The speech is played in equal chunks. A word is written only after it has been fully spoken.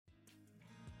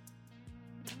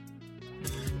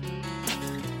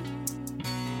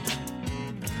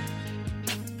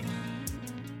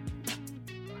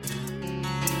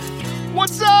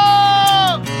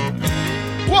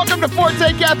Welcome to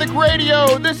Forte Catholic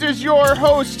Radio. This is your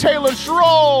host, Taylor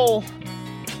Schroll.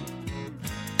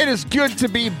 It is good to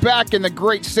be back in the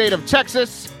great state of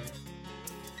Texas.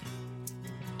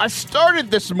 I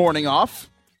started this morning off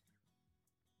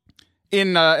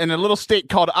in a little state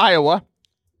called Iowa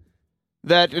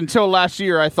that until last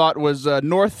year I thought was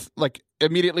north, like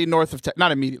immediately north of,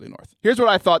 not immediately north. Here's what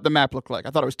I thought the map looked like. I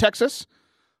thought it was Texas,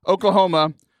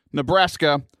 Oklahoma,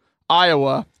 Nebraska,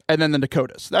 Iowa, and then the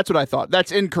Dakotas. That's what I thought.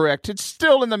 That's incorrect. It's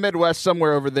still in the Midwest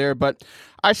somewhere over there, but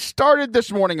I started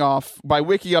this morning off by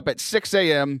waking up at 6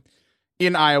 a.m.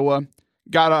 in Iowa,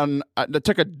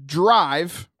 took a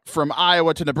drive from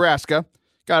Iowa to Nebraska,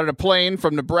 got on a plane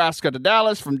from Nebraska to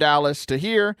Dallas, from Dallas to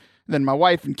here. Then my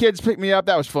wife and kids picked me up.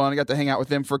 That was fun. I got to hang out with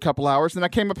them for a couple hours. Then I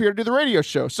came up here to do the radio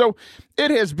show. So it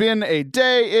has been a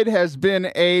day. It has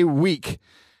been a week.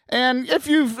 And if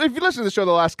you listened to the show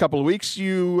the last couple of weeks,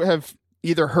 you have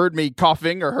either heard me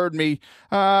coughing or heard me,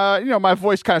 my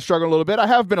voice kind of struggling a little bit. I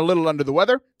have been a little under the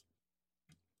weather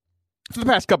for the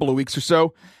past couple of weeks or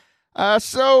so.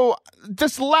 So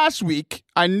this last week,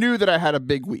 I knew that I had a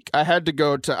big week. I had to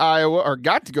go to Iowa, or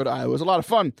got to go to Iowa. It was a lot of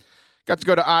fun. Got to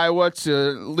go to Iowa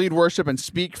to lead worship and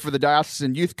speak for the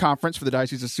Diocesan Youth Conference for the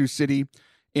Diocese of Sioux City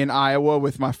in Iowa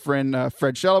with my friend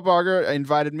Fred Schellebarger.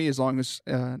 Invited me as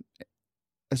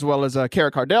well as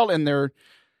Kara Cardell in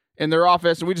their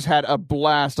office, and we just had a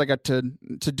blast. I got to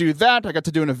do that. I got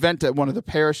to do an event at one of the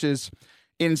parishes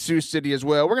in Sioux City as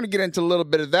well. We're going to get into a little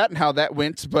bit of that and how that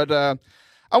went, but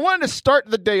I wanted to start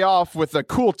the day off with a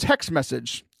cool text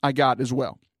message I got as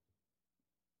well.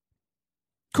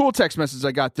 Cool text message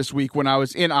I got this week when I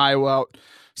was in Iowa.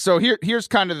 So here's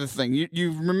kind of the thing.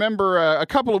 You remember a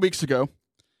couple of weeks ago,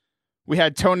 we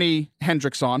had Tony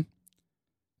Hendricks on,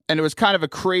 and it was kind of a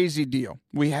crazy deal.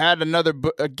 We had another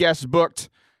guest booked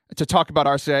to talk about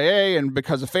RCIA, and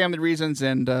because of family reasons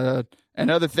and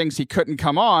other things, he couldn't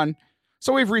come on.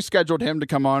 So we've rescheduled him to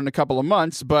come on in a couple of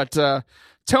months. But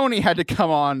Tony had to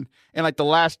come on in like the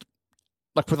last,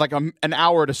 with an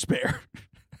hour to spare.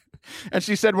 And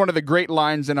she said one of the great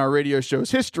lines in our radio show's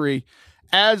history,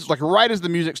 right as the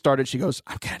music started, she goes,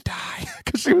 "I'm going to die,"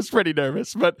 because she was pretty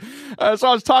nervous. But so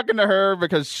I was talking to her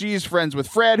because she's friends with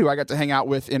Fred, who I got to hang out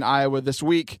with in Iowa this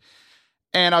week.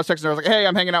 And I was texting her, I was like, "Hey,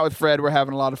 I'm hanging out with Fred. We're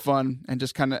having a lot of fun." And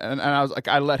just kind of, and I was like,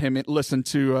 I let him listen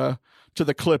to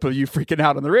the clip of you freaking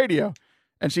out on the radio.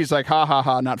 And she's like, "Ha, ha,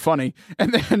 ha, not funny."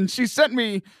 And then she sent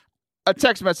me a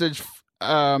text message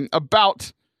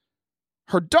about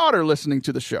her daughter listening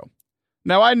to the show.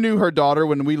 Now, I knew her daughter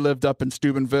when we lived up in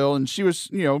Steubenville, and she was,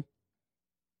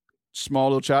 small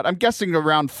little child. I'm guessing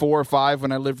around 4 or 5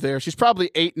 when I lived there. She's probably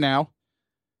 8 now.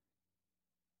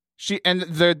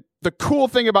 The cool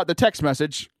thing about the text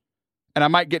message, and I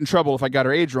might get in trouble if I got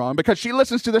her age wrong, because she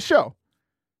listens to the show.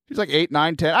 She's like 8,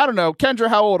 9, 10. I don't know. Kendra,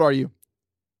 how old are you?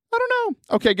 I don't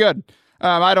know. Okay, good.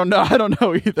 I don't know. I don't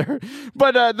know either.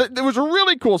 But it was a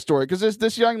really cool story because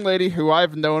this young lady who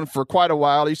I've known for quite a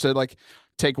while, he said,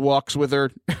 take walks with her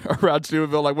around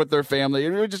Steubenville, with their family.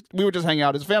 And we would just hang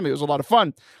out as a family. It was a lot of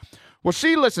fun. Well,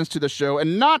 she listens to the show,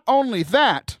 and not only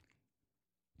that,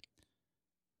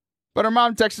 but her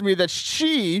mom texted me that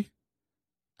she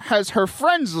has her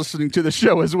friends listening to the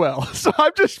show as well. So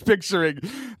I'm just picturing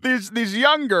these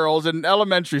young girls in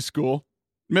elementary school,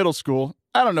 middle school.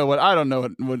 I don't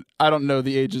know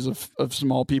the ages of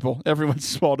small people. Everyone's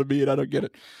small to me, and I don't get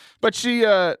it. But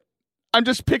I'm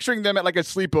just picturing them at a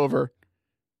sleepover,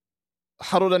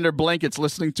 huddled under blankets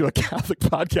listening to a Catholic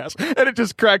podcast, and it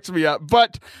just cracks me up.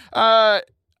 But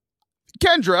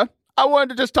Kendra, I wanted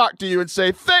to just talk to you and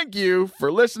say thank you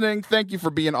for listening. Thank you for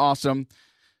being awesome.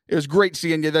 It was great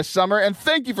seeing you this summer, and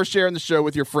thank you for sharing the show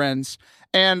with your friends.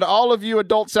 And all of you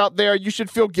adults out there, you should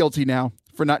feel guilty now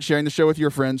for not sharing the show with your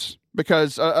friends,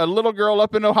 because a little girl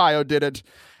up in Ohio did it,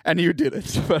 and you did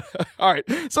it. All right,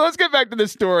 so let's get back to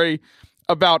this story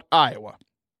about Iowa.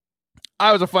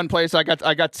 Iowa was a fun place. I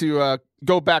got to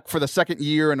go back for the second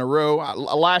year in a row.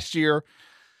 Last year,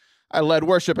 I led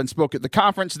worship and spoke at the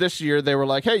conference. This year, they were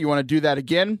like, "Hey, you want to do that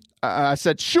again?" I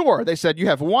said, "Sure." They said, "You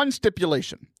have one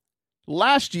stipulation.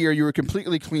 Last year, you were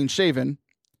completely clean-shaven,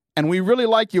 and we really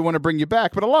like you, want to bring you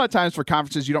back. But a lot of times for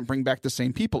conferences, you don't bring back the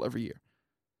same people every year.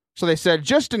 So they said,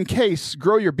 just in case,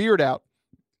 grow your beard out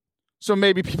so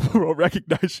maybe people will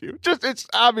recognize you." It's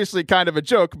obviously kind of a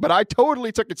joke, but I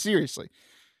totally took it seriously.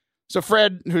 So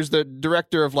Fred, who's the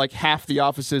director of half the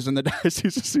offices in the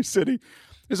Diocese of Sioux City,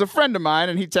 is a friend of mine,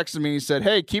 and he texted me and he said,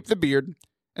 "Hey, keep the beard."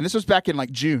 And this was back in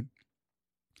June.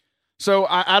 So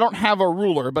I don't have a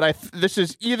ruler, but this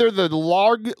is either the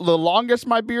longest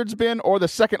my beard's been or the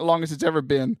second longest it's ever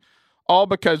been, all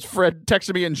because Fred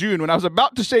texted me in June when I was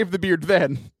about to shave the beard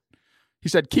then. He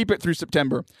said, keep it through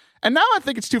September. And now I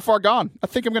think it's too far gone. I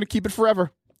think I'm going to keep it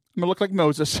forever. I'm going to look like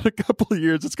Moses in a couple of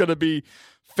years. It's going to be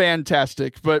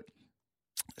fantastic. But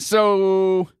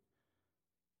so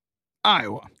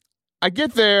Iowa, I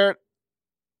get there.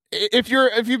 If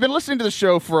you've been listening to the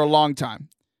show for a long time,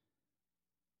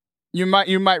 you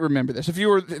might remember this. If you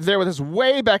were there with us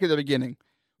way back at the beginning,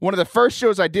 one of the first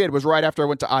shows I did was right after I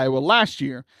went to Iowa last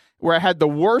year, where I had the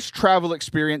worst travel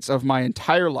experience of my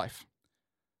entire life.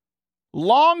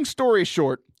 Long story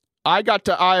short, I got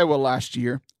to Iowa last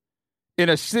year in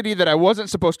a city that I wasn't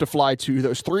supposed to fly to, that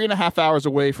was 3.5 hours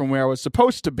away from where I was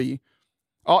supposed to be.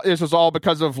 This was all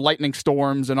because of lightning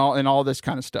storms and all this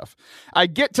kind of stuff. I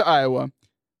get to Iowa.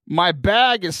 My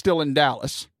bag is still in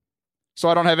Dallas, so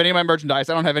I don't have any of my merchandise.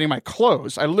 I don't have any of my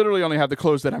clothes. I literally only have the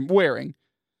clothes that I'm wearing.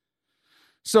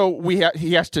 So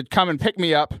he has to come and pick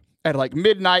me up at like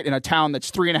midnight in a town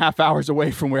that's 3.5 hours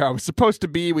away from where I was supposed to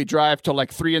be. We drive till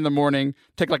like 3 a.m,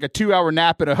 take like a 2-hour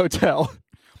nap at a hotel.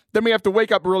 Then we have to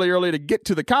wake up really early to get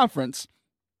to the conference.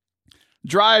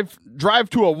 Drive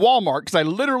to a Walmart because I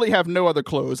literally have no other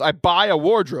clothes. I buy a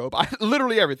wardrobe.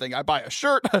 Literally everything. I buy a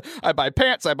shirt. I buy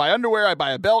pants. I buy underwear. I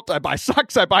buy a belt. I buy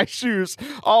socks. I buy shoes,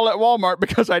 all at Walmart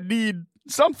because I need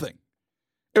something.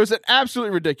 It was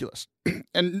absolutely ridiculous.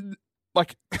 And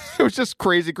like, it was just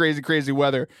crazy, crazy, crazy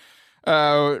weather.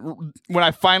 When I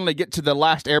finally get to the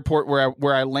last airport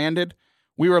where I landed,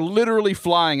 we were literally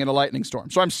flying in a lightning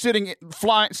storm. So I'm sitting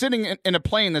in a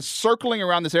plane that's circling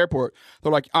around this airport.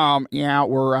 They're like, yeah,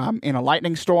 we're in a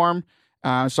lightning storm.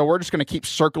 So we're just going to keep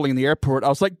circling the airport. I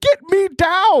was like, get me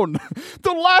down.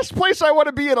 The last place I want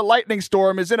to be in a lightning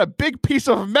storm is in a big piece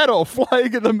of metal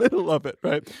flying in the middle of it,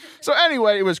 right? So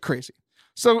anyway, it was crazy.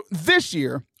 So this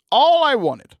year, all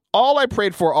I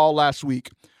prayed for all last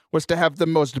week was to have the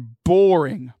most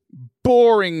boring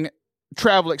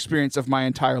travel experience of my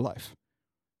entire life.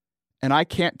 And I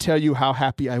can't tell you how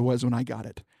happy I was when I got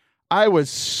it. I was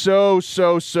so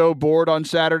bored on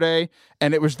Saturday,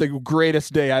 and it was the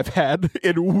greatest day I've had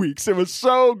in weeks. It was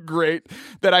so great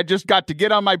that I just got to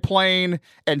get on my plane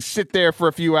and sit there for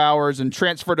a few hours and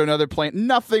transfer to another plane.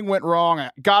 Nothing went wrong.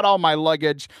 I got all my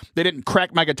luggage. They didn't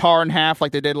crack my guitar in half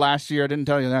like they did last year. I didn't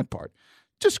tell you that part.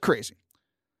 Just crazy.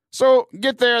 So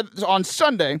get there on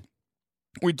Sunday.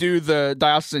 We do the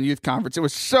Diocesan Youth Conference. It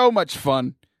was so much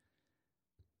fun.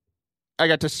 I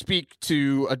got to speak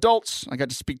to adults. I got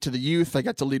to speak to the youth. I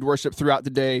got to lead worship throughout the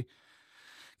day.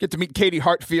 Get to meet Katie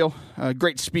Hartfield, a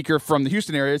great speaker from the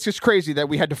Houston area. It's just crazy that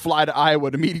we had to fly to Iowa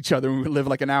to meet each other. We live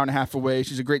like an hour and a half away.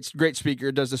 She's a great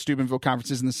speaker, does the Steubenville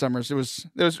conferences in the summers. It was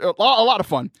a lot of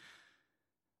fun.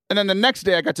 And then the next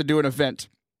day I got to do an event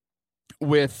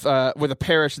with a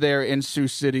parish there in Sioux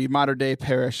City, Mater Dei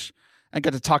Parish. I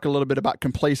got to talk a little bit about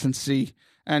complacency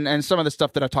and some of the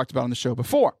stuff that I talked about on the show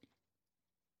before.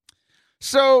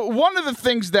 So one of the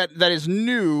things that is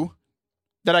new,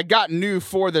 that I got new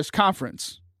for this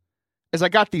conference, is I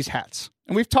got these hats.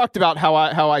 And we've talked about how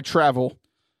I travel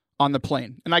on the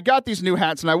plane. And I got these new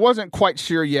hats, and I wasn't quite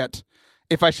sure yet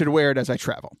if I should wear it as I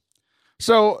travel.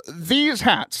 So these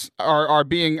hats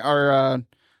I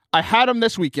had them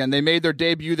this weekend. They made their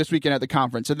debut this weekend at the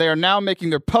conference, and they are now making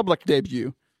their public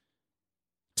debut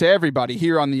to everybody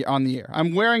here on the air.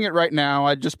 I'm wearing it right now.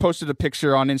 I just posted a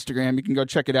picture on Instagram. You can go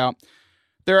check it out.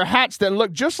 There are hats that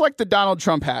look just like the Donald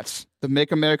Trump hats that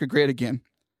Make America Great Again.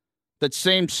 That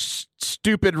same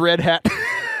stupid red hat.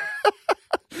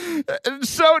 It's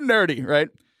so nerdy, right?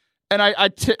 And I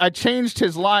changed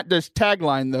this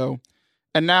tagline, though.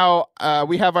 And now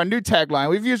we have our new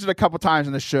tagline. We've used it a couple times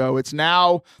in the show. It's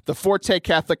now the Forte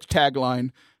Catholic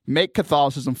tagline, Make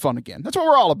Catholicism Fun Again. That's what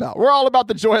we're all about. We're all about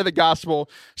the joy of the gospel,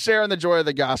 sharing the joy of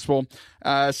the gospel.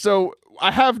 So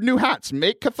I have new hats,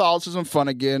 Make Catholicism Fun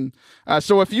Again.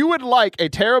 So if you would like a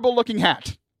terrible looking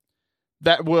hat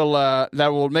that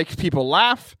will make people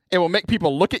laugh, it will make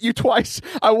people look at you twice.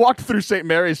 I walked through St.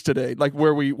 Mary's today, like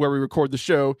where we record the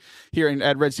show here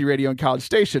at Red Sea Radio and College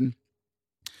Station,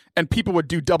 and people would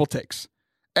do double takes.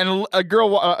 And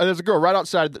there's a girl right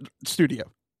outside the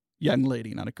studio, young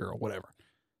lady, not a girl, whatever.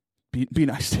 Be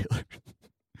nice, Taylor.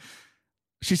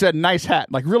 She said, nice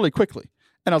hat, like really quickly.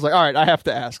 And I was like, all right, I have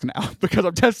to ask now because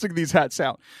I'm testing these hats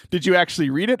out. Did you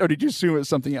actually read it or did you assume it was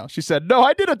something else? She said, no,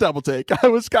 I did a double take. I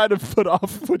was kind of put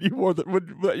off when you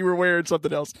were wearing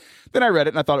something else. Then I read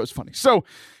it and I thought it was funny. So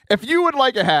if you would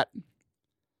like a hat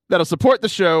that'll support the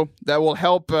show, that will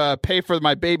help pay for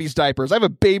my baby's diapers. I have a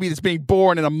baby that's being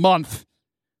born in a month.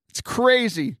 It's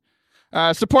crazy.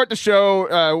 Support the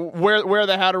show. Wear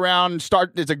the hat around.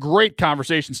 It's a great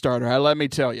conversation starter. Let me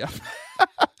tell you.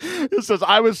 It says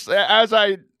as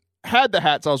I had the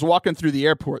hats, I was walking through the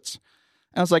airports.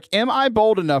 And I was like, am I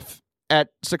bold enough at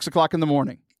 6 o'clock in the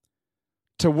morning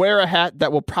to wear a hat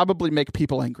that will probably make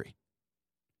people angry.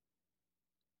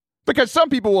 Because some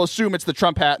people will assume it's the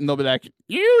Trump hat and they'll be like,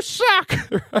 you suck,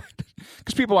 right?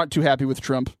 Because people aren't too happy with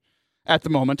Trump at the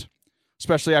moment,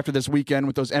 especially after this weekend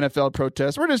with those NFL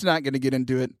protests. We're just not going to get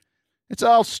into it. It's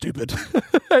all stupid.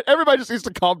 Everybody just needs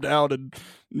to calm down and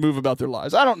move about their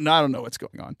lives. I don't know what's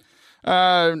going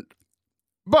on.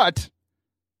 But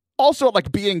also,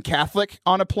 like, being Catholic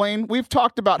on a plane, we've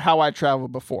talked about how I travel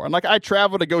before. And, like, I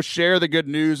travel to go share the good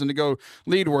news and to go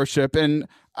lead worship. And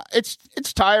it's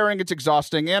tiring, it's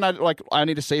exhausting, and I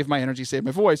need to save my energy, save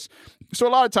my voice. So a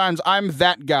lot of times I'm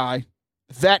that guy,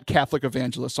 that Catholic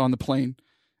evangelist on the plane,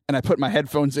 and I put my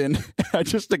headphones in and I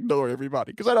just ignore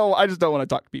everybody because I just don't want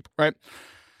to talk to people, right?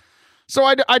 So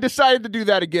I decided to do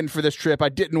that again for this trip. I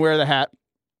didn't wear the hat.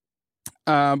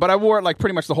 But I wore it like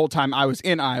pretty much the whole time I was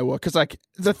in Iowa. Cause like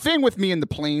the thing with me in the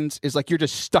plains is like, you're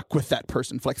just stuck with that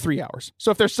person for like 3 hours.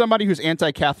 So if there's somebody who's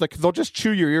anti-Catholic, they'll just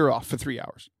chew your ear off for 3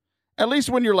 hours. At least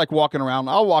when you're like walking around,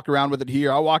 I'll walk around with it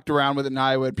here. I walked around with it in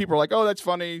Iowa. And people are like, oh, that's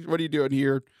funny. What are you doing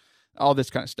here? All this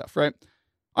kind of stuff, right?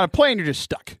 On a plane, you're just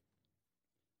stuck.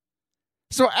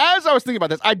 So as I was thinking about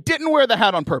this, I didn't wear the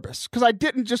hat on purpose because I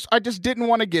just didn't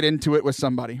want to get into it with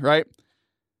somebody, right?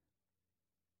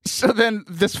 So then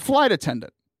this flight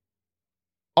attendant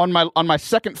on my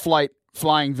second flight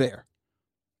flying there,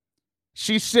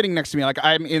 she's sitting next to me. Like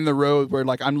I'm in the row where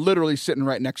like I'm literally sitting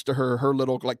right next to her. Her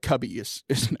little like cubby is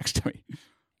next to me.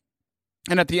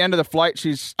 And at the end of the flight,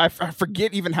 I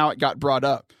forget even how it got brought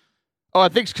up. Oh, I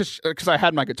think it's because I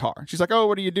had my guitar. She's like, oh,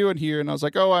 what are you doing here? And I was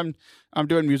like, oh, I'm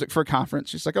doing music for a conference.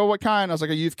 She's like, oh, what kind? I was like,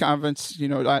 a youth conference. You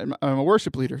know, I'm a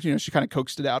worship leader. You know, she kind of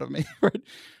coaxed it out of me. Right?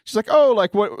 She's like, oh,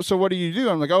 like what? So what do you do?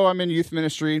 I'm like, oh, I'm in youth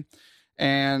ministry.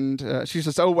 And she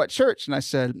says, oh, what church? And I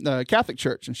said, Catholic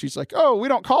church. And she's like, oh, we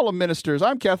don't call them ministers.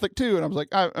 I'm Catholic too. And I was like,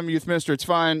 I'm a youth minister. It's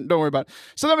fine. Don't worry about it.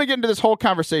 So then we get into this whole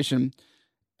conversation,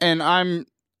 and I'm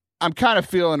kind of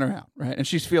feeling her out, right? And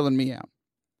she's feeling me out.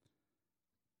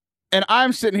 And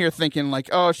I'm sitting here thinking like,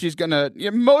 oh, she's going to,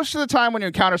 most of the time when you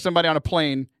encounter somebody on a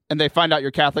plane and they find out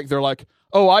you're Catholic, they're like,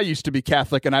 oh, I used to be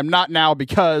Catholic and I'm not now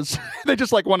because they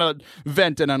just like want to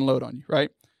vent and unload on you, right?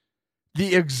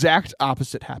 The exact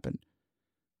opposite happened.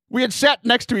 We had sat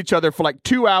next to each other for like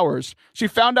 2 hours. She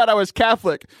found out I was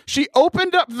Catholic. She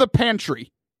opened up the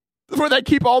pantry where they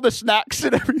keep all the snacks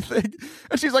and everything.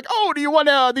 And she's like, oh, do you want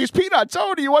these peanuts?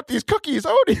 Oh, do you want these cookies?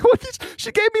 Oh, do you want these?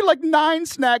 She gave me like 9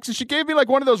 snacks, and she gave me like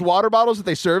one of those water bottles that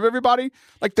they serve everybody,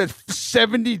 like the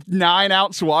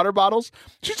 79-ounce water bottles.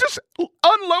 She's just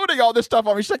unloading all this stuff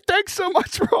on me. She's like, thanks so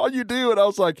much for all you do. And I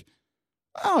was like,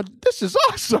 oh, this is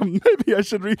awesome. Maybe I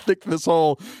should rethink this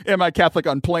whole, am I Catholic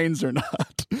on planes or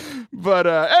not? But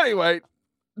anyway,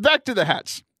 back to the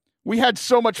hats. We had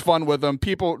so much fun with them.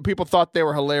 People thought they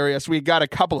were hilarious. We got a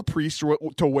couple of priests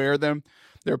to wear them.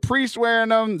 There were priests wearing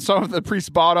them. Some of the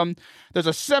priests bought them. There's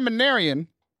a seminarian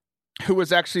who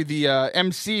was actually the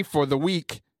MC for the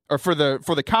week or for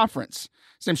the conference.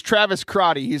 His name's Travis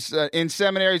Crotty. He's in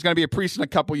seminary. He's going to be a priest in a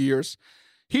couple years.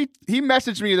 He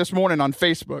messaged me this morning on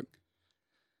Facebook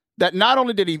that not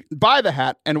only did he buy the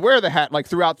hat and wear the hat like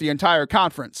throughout the entire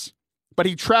conference, but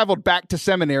he traveled back to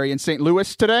seminary in St.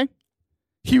 Louis today.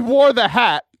 He wore the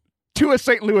hat to a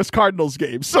St. Louis Cardinals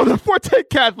game. So the Forte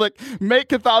Catholic Make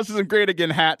Catholicism Great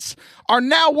Again hats are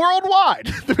now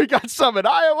worldwide. We got some in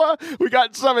Iowa. We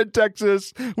got some in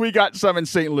Texas. We got some in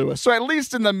St. Louis. So at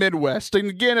least in the Midwest.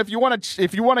 And again, if you want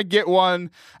to get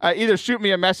one, either shoot me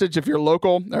a message if you're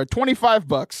local. They're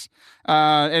 $25.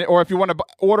 Or if you want to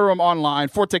order them online,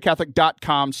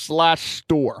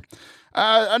 fortecatholic.com/store.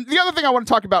 And the other thing I want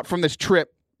to talk about from this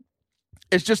trip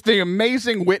is just the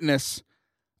amazing witness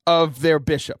of their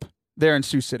bishop there in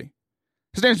Sioux City.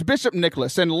 His name is Bishop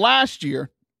Nicholas. And last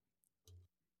year,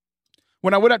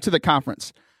 when I went up to the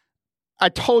conference, I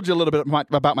told you a little bit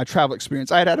about my travel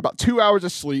experience. I had about 2 hours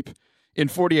of sleep in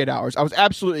 48 hours. I was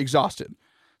absolutely exhausted.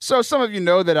 So some of you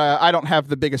know that I don't have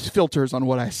the biggest filters on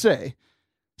what I say.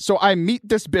 So I meet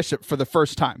this bishop for the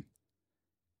first time.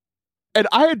 And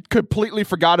I had completely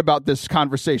forgot about this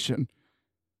conversation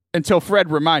until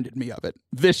Fred reminded me of it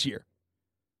this year.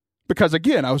 Because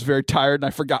again, I was very tired and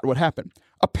I forgot what happened.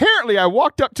 Apparently, I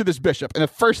walked up to this bishop and the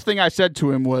first thing I said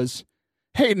to him was,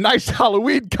 hey, nice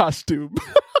Halloween costume.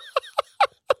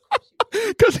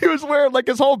 Because he was wearing like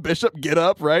his whole bishop get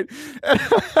up, right? And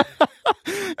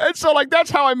so like that's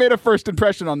how I made a first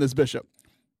impression on this bishop.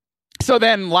 So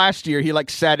then last year, he like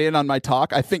sat in on my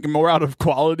talk, I think more out of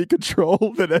quality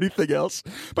control than anything else.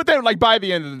 But then like by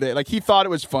the end of the day, like he thought it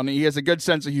was funny. He has a good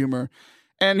sense of humor.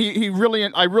 And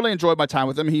I really enjoyed my time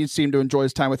with him. He seemed to enjoy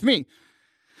his time with me.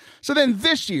 So then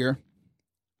this year,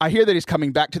 I hear that he's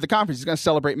coming back to the conference. He's going to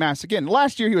celebrate Mass again.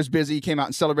 Last year he was busy. He came out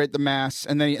and celebrated the Mass,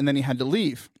 and then he had to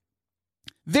leave.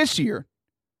 This year,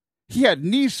 he had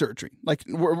knee surgery,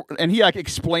 and he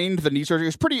explained the knee surgery.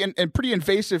 It was pretty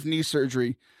invasive knee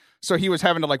surgery, so he was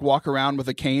having to walk around with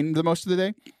a cane the most of the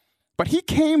day. But he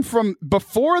came from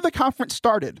before the conference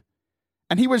started,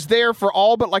 and he was there for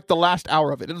all but the last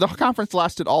hour of it. The conference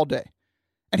lasted all day.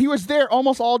 And he was there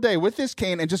almost all day with his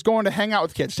cane and just going to hang out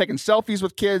with kids, taking selfies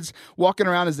with kids, walking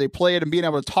around as they played and being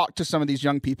able to talk to some of these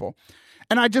young people.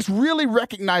 And I just really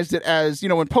recognized it as,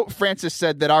 when Pope Francis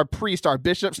said that our priests, our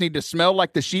bishops need to smell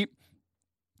like the sheep.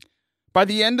 By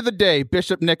the end of the day,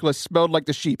 Bishop Nicholas smelled like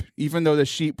the sheep, even though the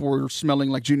sheep were smelling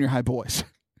like junior high boys.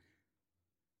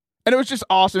 And it was just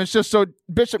awesome. It's just so,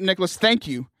 Bishop Nicholas, thank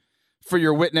you for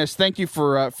your witness. Thank you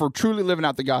for truly living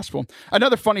out the gospel.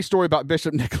 Another funny story about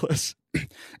Bishop Nicholas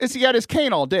is he had his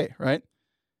cane all day, right?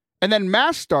 And then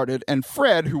Mass started, and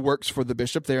Fred, who works for the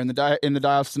bishop there in the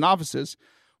diocesan offices,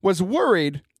 was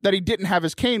worried that he didn't have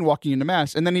his cane walking into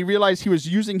Mass. And then he realized he was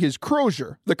using his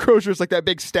crozier. The crozier is like that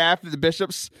big staff that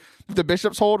the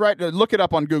bishops hold, right? Look it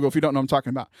up on Google if you don't know what I'm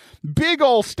talking about. Big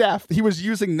old staff. He was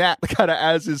using that kind of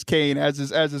as his cane, as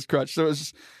his crutch. So it was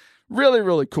just really,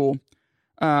 really cool.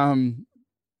 So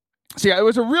yeah, it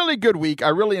was a really good week. I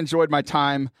really enjoyed my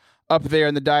time up there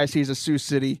in the Diocese of Sioux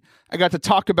City. I got to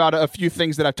talk about a few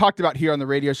things that I've talked about here on the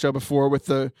radio show before with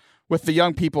the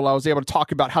young people. I was able to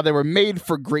talk about how they were made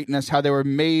for greatness, how they were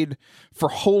made for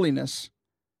holiness.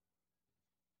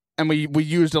 And we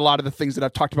used a lot of the things that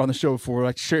I've talked about on the show before.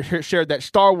 Like shared that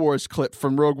Star Wars clip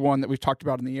from Rogue One that we've talked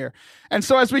about in the air. And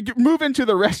so as we move into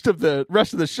the rest of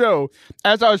the show,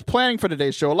 as I was planning for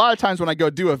today's show, a lot of times when I go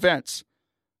do events,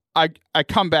 I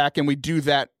come back and we do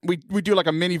that. We do like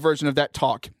a mini version of that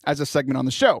talk as a segment on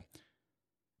the show.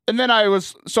 And then I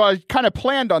kind of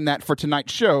planned on that for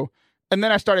tonight's show. And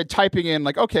then I started typing in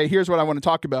okay, here's what I want to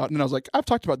talk about. And then I was like, I've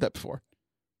talked about that before.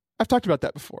 I've talked about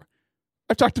that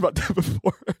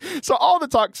before. So all the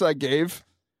talks I gave,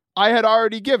 I had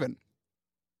already given.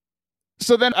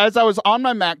 So then as I was on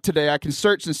my Mac today, I can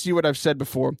search and see what I've said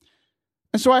before.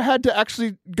 And so I had to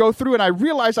actually go through and I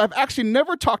realized I've actually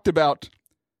never talked about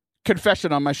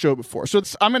confession on my show before. So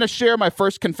I'm going to share my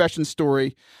first confession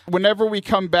story whenever we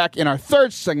come back in our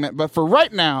third segment. But for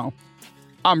right now,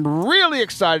 I'm really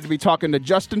excited to be talking to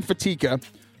Justin Fatica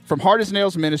from Hard as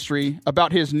Nails Ministry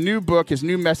about his new book, his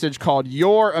new message called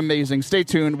You're Amazing. Stay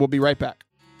tuned. We'll be right back.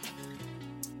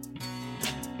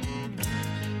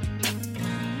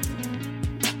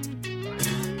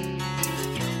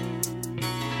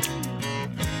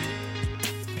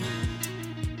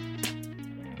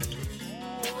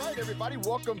 Everybody,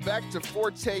 welcome back to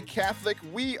Forte Catholic.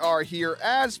 We are here,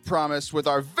 as promised, with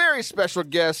our very special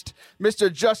guest,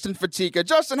 Mr. Justin Fatica.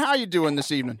 Justin, how are you doing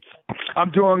this evening? I'm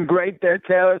doing great there,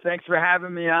 Taylor. Thanks for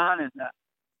having me on. And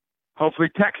hopefully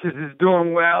Texas is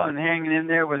doing well and hanging in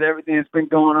there with everything that's been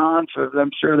going on for,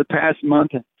 I'm sure, the past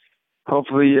month. And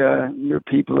hopefully your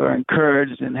people are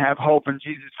encouraged and have hope in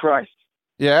Jesus Christ.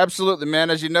 Yeah, absolutely, man.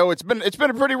 As you know, it's been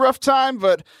a pretty rough time,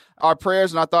 but our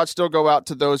prayers and our thoughts still go out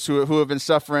to those who have been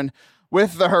suffering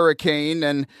with the hurricane.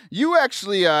 And you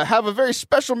actually have a very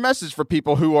special message for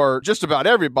people who are just about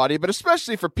everybody, but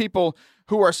especially for people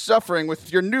who are suffering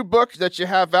with your new book that you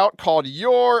have out called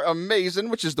You're Amazing,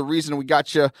 which is the reason we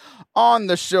got you on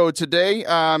the show today.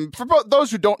 For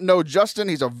those who don't know Justin,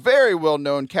 he's a very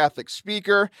well-known Catholic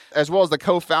speaker, as well as the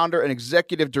co-founder and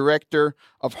executive director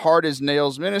of Hard as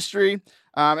Nails Ministry.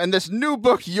 And this new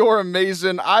book, You're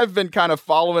Amazing, I've been kind of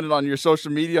following it on your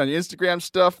social media, on your Instagram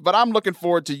stuff, but I'm looking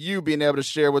forward to you being able to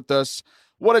share with us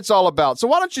what it's all about. So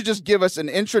why don't you just give us an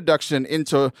introduction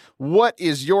into what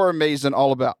is You're Amazing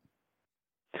all about?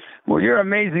 Well, You're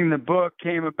Amazing, the book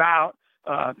came about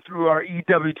through our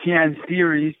EWTN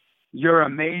series, You're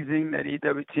Amazing, that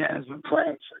EWTN has been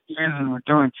playing for years, and we're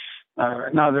doing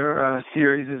another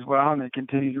series as well, and they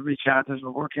continue to reach out to us.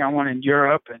 We're working on one in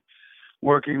Europe and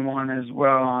working one as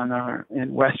well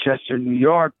in Westchester, New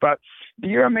York. But the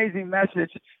You're Amazing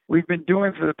message we've been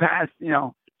doing for the past,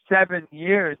 7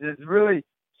 years is really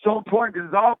so important because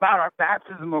it's all about our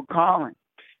baptismal calling.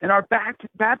 And our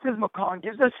baptismal calling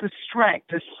gives us the strength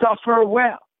to suffer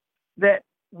well, that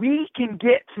we can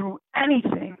get through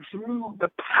anything through the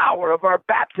power of our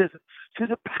baptism, through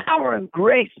the power and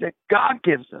grace that God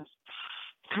gives us.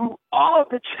 Through all of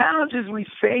the challenges we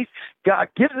face, God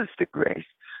gives us the grace.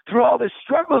 Through all the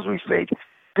struggles we face,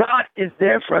 God is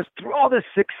there for us. Through all the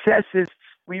successes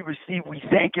we receive, we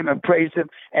thank Him and praise Him,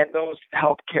 and those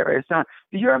help carry us on.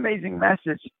 Your Amazing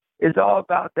message is all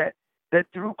about that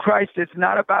through Christ, it's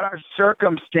not about our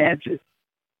circumstances.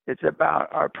 It's about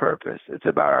our purpose. It's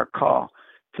about our call.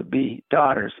 to be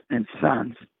daughters and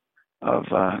sons of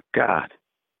God.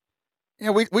 Yeah,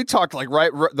 we talked like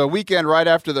the weekend right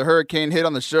after the hurricane hit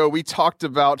on the show. We talked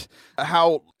about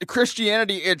how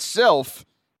Christianity itself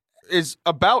is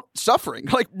about suffering.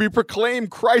 Like, we proclaim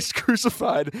Christ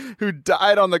crucified, who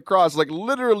died on the cross. Like,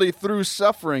 literally through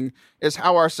suffering is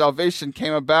how our salvation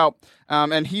came about.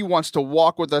 And he wants to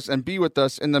walk with us and be with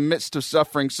us in the midst of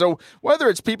suffering. So whether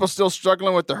it's people still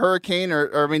struggling with the hurricane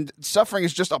or I mean, suffering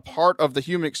is just a part of the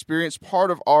human experience,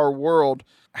 part of our world.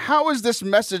 How is this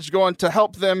message going to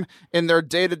help them in their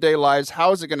day-to-day lives?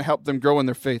 How is it going to help them grow in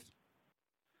their faith?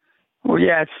 Well,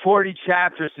 yeah, it's 40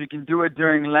 chapters. So you can do it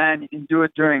during Lent. You can do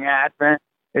it during Advent.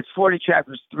 It's 40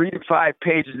 chapters, 3 to 5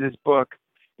 pages, this book,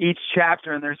 each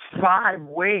chapter. And there's 5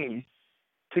 ways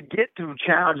to get through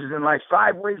challenges in life,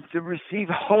 5 ways to receive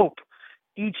hope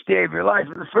each day of your life.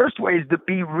 And the first way is to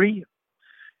be real,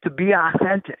 to be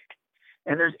authentic.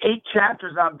 And there's 8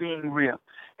 chapters on being real.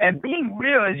 And being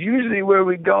real is usually where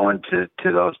we go into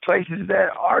those places that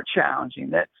are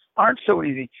challenging, that aren't so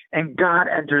easy. And God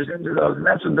enters into those. And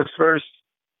that's what the first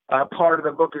part of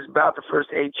the book is about, the first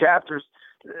 8 chapters.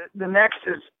 The next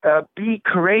is be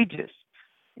courageous.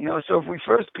 You know, so if we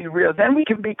first be real, then we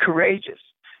can be courageous.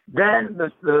 Then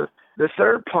the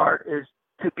third part is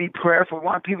to be prayerful. We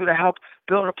want people to help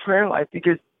build a prayer life,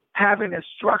 because having a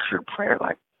structured prayer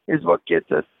life is what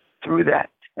gets us through that.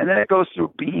 And then it goes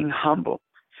through being humble.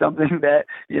 Something that,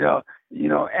 you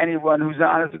know, anyone who's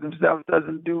honest with themselves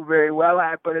doesn't do very well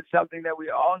at, but it's something that we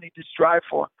all need to strive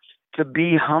for, to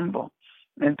be humble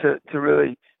and to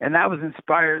really, and that was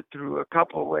inspired through a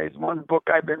couple of ways. One book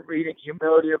I've been reading,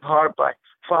 Humility of Heart by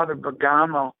Father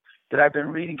Bergamo, that I've been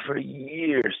reading for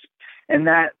years. And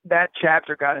that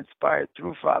chapter got inspired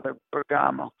through Father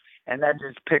Bergamo, and that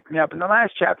just picked me up. And the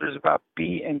last chapter is about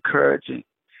be encouraging.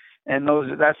 And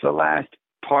that's the last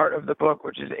part of the book,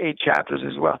 which is 8 chapters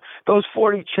as well. Those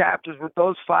 40 chapters with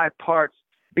those 5 parts: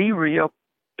 be real,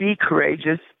 be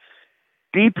courageous,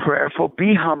 be prayerful,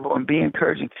 be humble, and be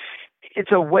encouraging.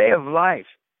 It's a way of life.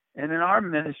 And in our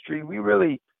ministry, we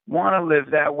really want to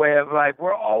live that way of life.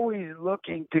 We're always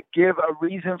looking to give a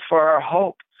reason for our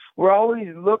hope. We're always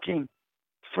looking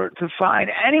to find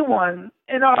anyone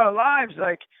in our lives,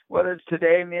 like whether it's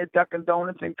today, me at Dunkin'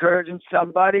 Donuts encouraging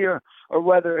somebody, or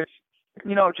whether it's,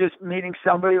 you know, just meeting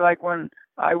somebody. Like when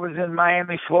I was in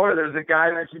Miami, Florida, there's a guy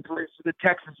that actually plays for the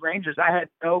Texas Rangers. I had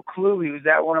no clue he was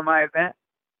at one of my events.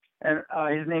 And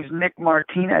his name's Nick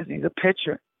Martinez. He's a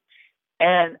pitcher.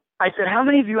 And I said, how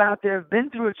many of you out there have been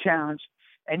through a challenge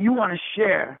and you want to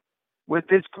share with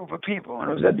this group of people? And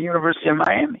it was at the University of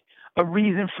Miami. A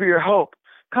reason for your hope.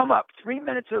 Come up, 3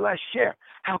 minutes or less, share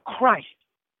how Christ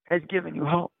has given you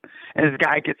hope. And this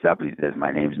guy gets up, he says, my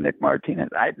name's Nick Martinez.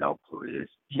 I had no clue who he is.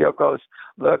 He goes,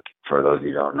 look, for those of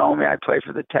you who don't know me, I play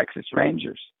for the Texas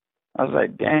Rangers. I was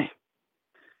like, dang.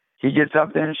 He gets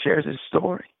up there and shares his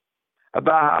story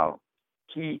about how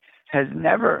he has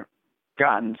never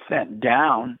gotten sent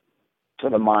down to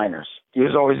the minors. He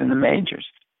was always in the majors.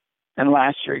 And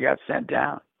last year he got sent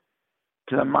down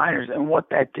to the minors, and what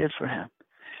that did for him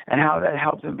and how that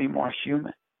helped him be more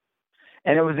human.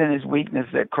 And it was in his weakness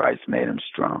that Christ made him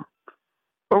strong.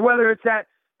 Or whether it's at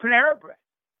Panera Bread.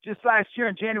 Just last year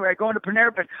in January, I go into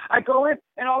Panera Bread. I go in,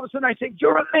 and all of a sudden I say,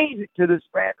 you're amazing, to this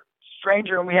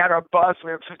stranger. And we had our bus.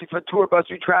 We have a 50-foot tour bus.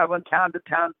 We travel in town to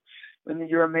town in the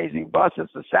You're Amazing bus.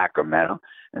 It's the Sacramento.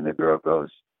 And the girl goes,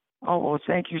 oh, well,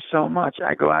 thank you so much.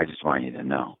 I go, I just want you to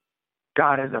know,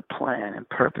 God has a plan and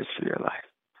purpose for your life.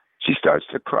 She starts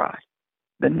to cry.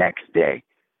 The next day,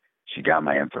 she got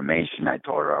my information. I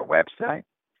told her our website.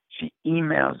 She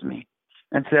emails me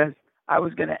and says, I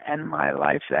was going to end my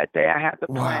life that day. I had the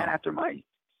plan after my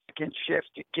second shift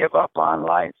to give up on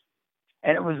life.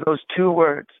 And it was those 2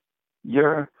 words,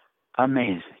 you're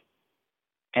amazing.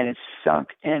 And it sunk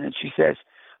in. And she says,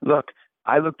 look,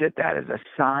 I looked at that as a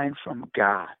sign from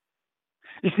God.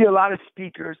 You see, a lot of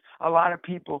speakers, a lot of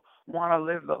people want to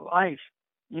live the life,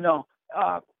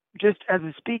 just as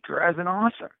a speaker, as an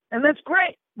author. And that's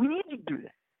great. We need to do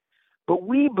that. But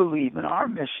we believe in our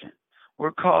mission.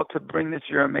 We're called to bring this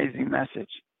Your Amazing message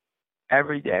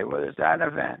every day, whether it's at an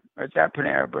event or it's at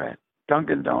Panera Bread,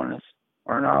 Dunkin' Donuts,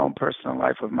 or in our own personal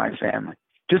life with my family.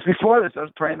 Just before this, I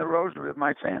was praying the rosary with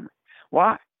my family.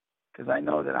 Why? Because I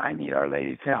know that I need Our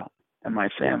Lady's help, and my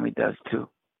family does too,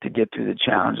 to get through the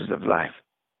challenges of life.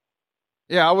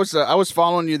 Yeah, I was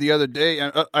following you the other day,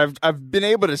 and I've been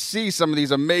able to see some of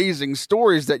these amazing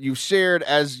stories that you've shared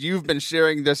as you've been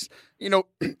sharing this,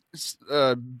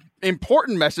 uh,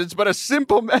 important message, but a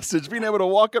simple message. Being able to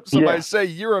walk up to somebody and say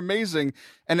you're amazing,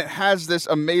 and it has this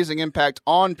amazing impact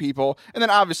on people. And then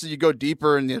obviously you go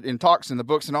deeper in talks in the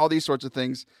books and all these sorts of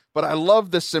things. But I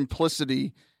love the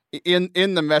simplicity in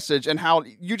the message and how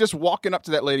you just walking up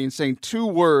to that lady and saying two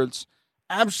words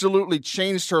absolutely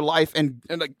changed her life and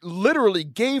like literally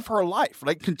gave her life,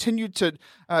 like continued to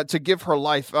give her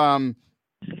life. And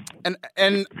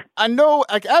I know,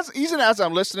 like, as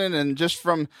I'm listening and just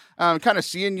from kind of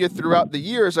seeing you throughout the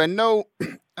years, I know,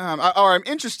 I'm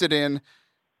interested in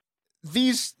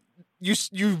these.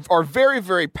 You are very,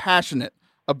 very passionate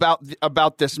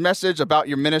about this message, about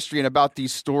your ministry, and about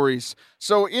these stories.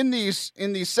 So in these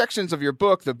sections of your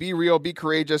book, the Be Real, Be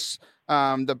Courageous,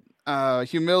 the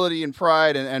humility and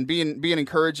pride, and being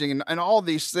encouraging, and all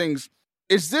these things.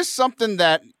 Is this something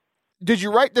that, did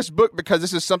you write this book because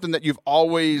this is something that you've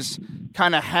always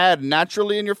kind of had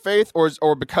naturally in your faith,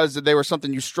 or because they were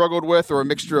something you struggled with, or a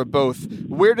mixture of both?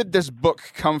 Where did this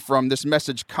book come from, this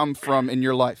message come from in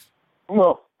your life?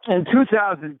 Well, in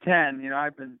 2010,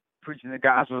 I've been preaching the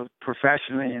gospel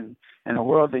professionally in a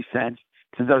worldly sense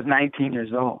since I was 19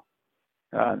 years old.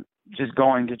 Just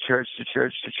going to church to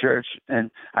church to church. And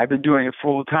I've been doing it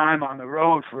full time on the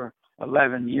road for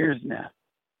 11 years now,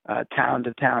 town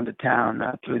to town to town,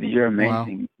 through the You're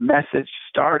Amazing message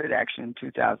started actually in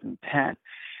 2010.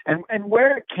 And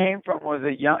where it came from was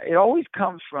it always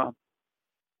comes from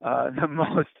the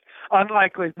most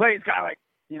unlikely place, kind of like,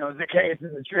 Zacchaeus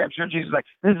in the tree. I'm sure Jesus was like,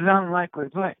 this is an unlikely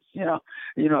place,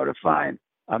 to find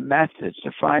a message,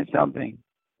 to find something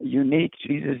unique.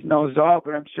 Jesus knows all,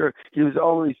 but I'm sure he was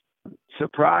always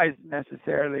surprised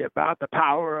necessarily about the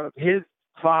power of his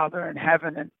Father in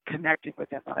heaven and connecting with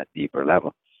him on a deeper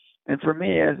level. And for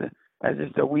me, as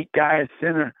just a weak guy, a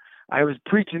sinner, I was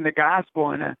preaching the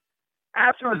gospel, and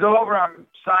after it was over, I'm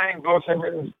signing books. I've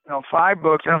written 5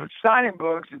 books, and I'm signing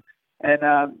books,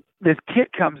 and this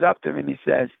kid comes up to me and he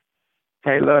says,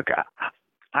 "Hey, look,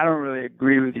 I don't really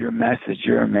agree with your message.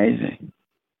 You're amazing."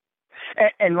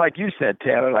 And like you said,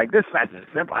 Taylor, like, this message is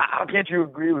simple. How can't you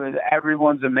agree with it?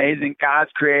 Everyone's amazing.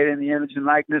 God's created in the image and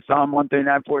likeness. Psalm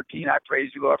 139:14. I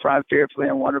praise you, Lord, for I'm fearfully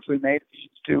and wonderfully made.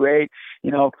 Ephesians 2:8.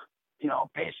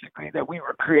 Basically that we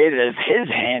were created as his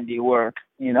handiwork,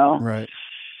 Right.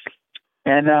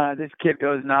 And this kid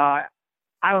goes, "No, I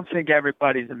don't think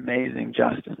everybody's amazing,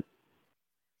 Justin."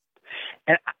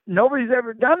 And nobody's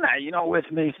ever done that,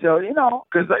 with me. So,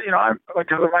 because, I'm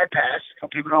because of my past,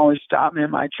 people always stop me in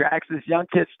my tracks. This young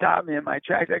kid stopped me in my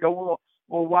tracks. I go,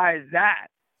 well, why is that?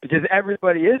 Because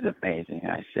everybody is amazing,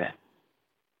 I said.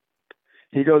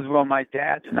 He goes, well, my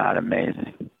dad's not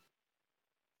amazing.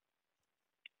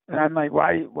 And I'm like,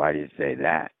 why do you say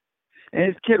that? And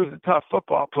his kid was a tough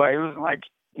football player. It wasn't like,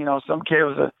 some kid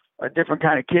was a different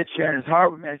kind of kid sharing his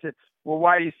heart with me. I said, well,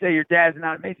 why do you say your dad's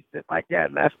not amazing? He said, my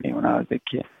dad left me when I was a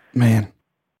kid. Man.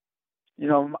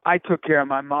 I took care of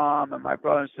my mom and my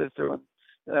brother and sister when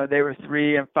they were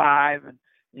 3 and 5. And,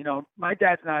 my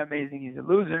dad's not amazing. He's a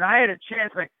loser. And I had a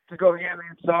chance to go, yeah,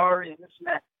 man, sorry, and this and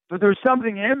that. But there was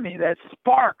something in me that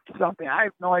sparked something. I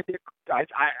have no idea. I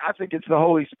think it's the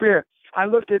Holy Spirit. I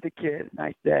looked at the kid and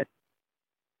I said,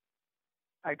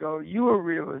 you were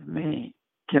real with me.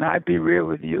 Can I be real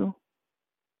with you?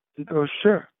 He goes,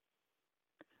 sure.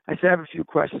 I said, I have a few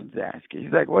questions to ask you.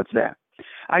 He's like, what's that?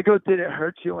 I go, did it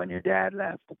hurt you when your dad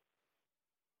left?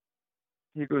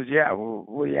 He goes, yeah, well,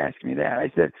 will you ask me that?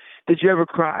 I said, did you ever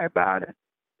cry about it,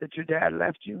 that your dad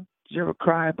left you? Did you ever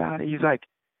cry about it? He's like,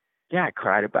 yeah, I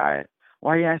cried about it.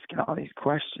 Why are you asking all these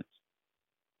questions?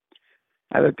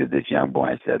 I looked at this young boy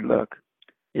and I said, look,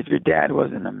 if your dad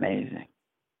wasn't amazing,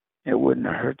 it wouldn't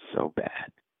have hurt so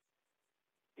bad.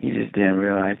 He just didn't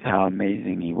realize how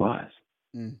amazing he was.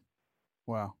 Mm.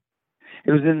 Wow.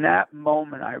 It was in that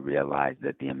moment I realized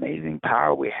that the amazing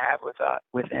power we have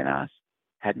within us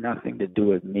had nothing to do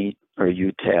with me or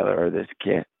you, Taylor, or this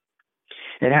kid.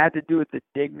 It had to do with the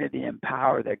dignity and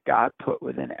power that God put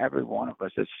within every one of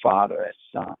us as father, as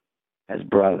son, as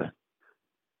brother.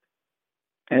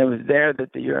 And it was there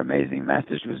that the Your Amazing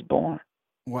message was born.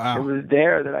 Wow. It was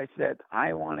there that I said,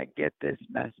 I want to get this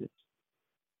message.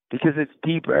 Because it's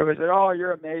deeper. Everybody said, oh,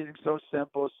 you're amazing, so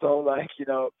simple, so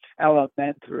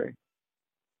elementary.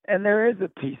 And there is a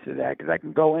piece of that, because I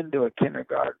can go into a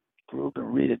kindergarten group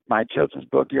and read my children's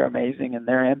book, You're Amazing, and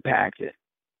they're impacted.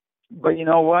 But you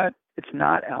know what? It's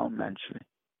not elementary.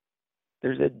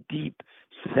 There's a deep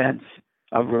sense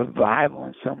of revival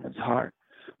in someone's heart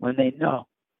when they know,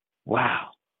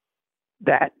 wow,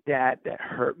 that dad that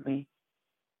hurt me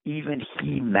even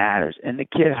he matters. And the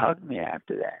kid hugged me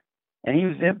after that, and he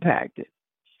was impacted.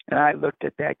 And I looked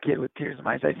at that kid with tears in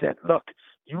my eyes. I said, look,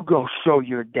 you go show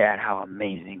your dad how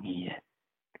amazing he is.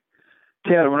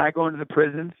 Taylor, when I go into the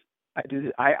prisons,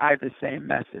 I have the same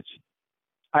message.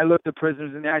 I look the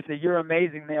prisoners in the eye. I say, you're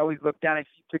amazing. They always look down. I see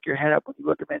you pick your head up when you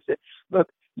look at me. I say, look,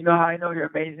 you know how I know you're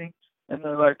amazing? And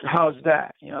they're like, how's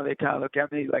that? You know, they kind of look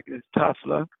at me like this tough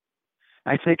look.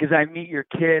 I say, because I meet your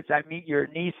kids, I meet your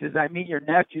nieces, I meet your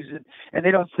nephews, and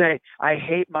they don't say, I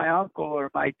hate my uncle or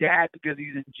my dad because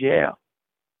he's in jail.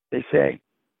 They say,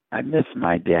 I miss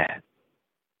my dad.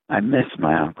 I miss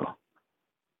my uncle.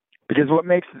 Because what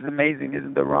makes us amazing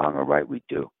isn't the wrong or right we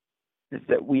do. It's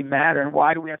that we matter. And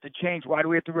why do we have to change? Why do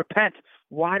we have to repent?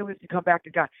 Why do we have to come back to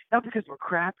God? Not because we're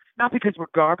crap, not because we're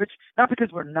garbage, not because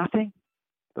we're nothing,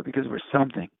 but because we're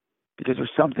something. Because we're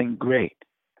something great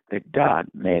that God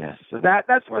made us. So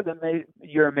that's where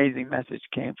your amazing message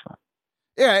came from.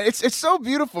 Yeah, it's so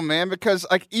beautiful, man, because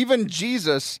like even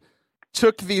Jesus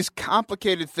took these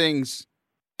complicated things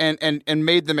and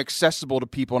made them accessible to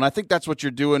people. And I think that's what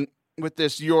you're doing with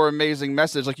this Your Amazing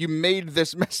Message. Like you made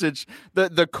this message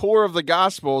the core of the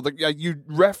gospel. You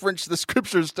referenced the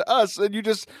scriptures to us, and you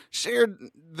just shared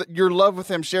your love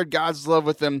with him, shared God's love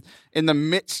with him in the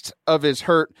midst of his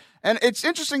hurt. And it's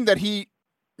interesting that he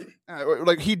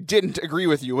didn't agree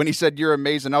with you when he said you're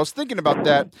amazing. I was thinking about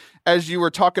that as you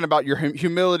were talking about your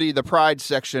humility, the pride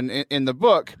section in the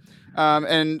book.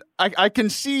 And I can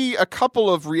see a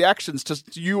couple of reactions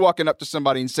to you walking up to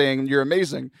somebody and saying you're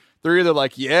amazing. They're either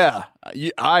like, yeah,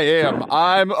 I am.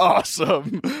 I'm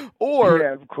awesome. Or,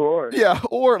 yeah, of course. Yeah.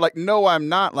 Or like, no, I'm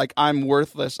not. Like, I'm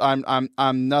worthless. I'm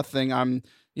nothing.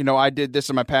 I did this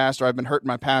in my past, or I've been hurt in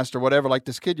my past, or whatever, like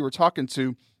this kid you were talking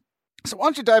to. So why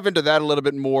don't you dive into that a little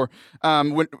bit more?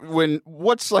 When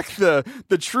what's like the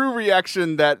true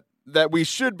reaction that we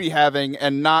should be having,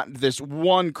 and not this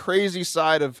one crazy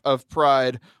side of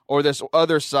pride, or this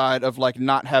other side of like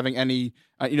not having any,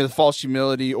 the false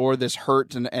humility, or this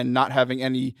hurt and not having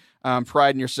any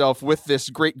pride in yourself with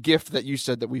this great gift that you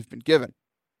said that we've been given.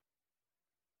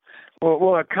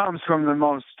 Well, it comes from in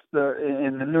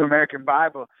the New American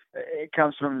Bible, it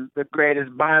comes from the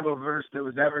greatest Bible verse that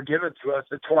was ever given to us,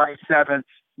 the 27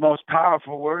 most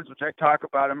powerful words, which I talk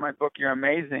about in my book, You're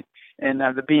Amazing, and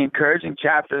the Be Encouraging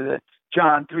chapter, the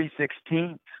John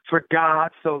 3:16. For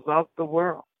God so loved the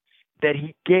world that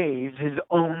he gave his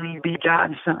only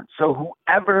begotten Son. So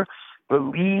whoever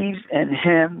believes in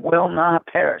him will not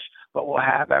perish, but will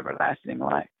have everlasting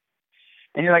life.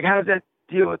 And you're like, how does that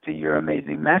deal with Your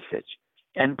Amazing Message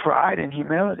and pride and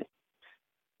humility?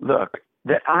 Look,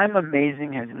 that I'm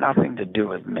amazing has nothing to do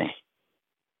with me.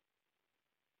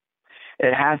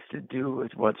 It has to do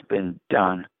with what's been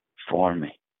done for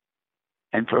me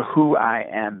and for who I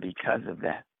am because of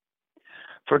that.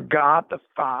 For God the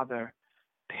Father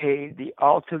paid the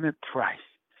ultimate price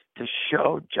to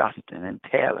show Justin and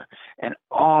Taylor and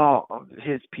all of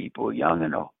his people, young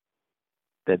and old,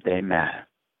 that they matter.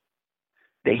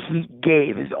 That he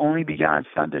gave his only begotten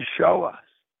Son to show us.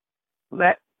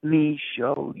 Let me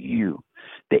show you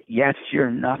that, yes,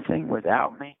 you're nothing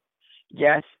without me.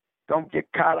 Yes, don't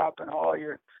get caught up in all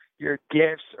your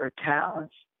gifts or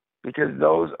talents, because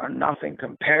those are nothing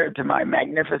compared to my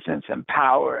magnificence and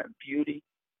power and beauty.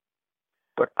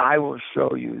 But I will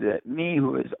show you that me,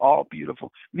 who is all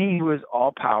beautiful, me, who is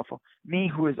all powerful,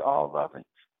 me, who is all loving,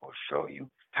 will show you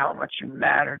how much you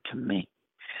matter to me.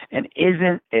 And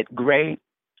isn't it great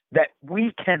that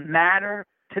we can matter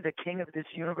to the King of this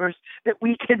universe, that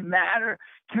we can matter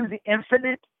to the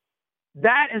infinite?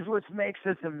 That is what makes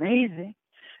us amazing,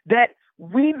 that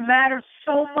we matter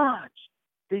so much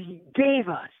that he gave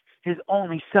us his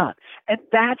only Son. And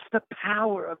that's the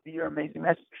power of the Your Amazing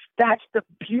Message. That's the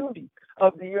beauty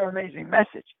of the Your Amazing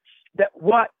Message, that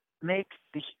what makes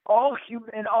in all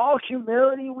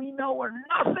humility, we know we're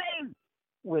nothing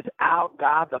without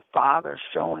God the Father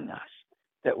showing us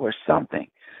that we're something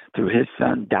through his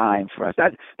Son dying for us,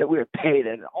 that we're paid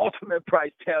an ultimate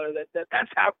price, Taylor, that's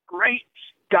how great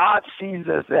God sees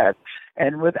us as.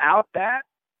 And without that,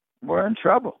 we're in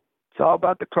trouble. It's all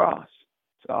about the cross.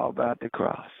 It's all about the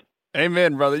cross.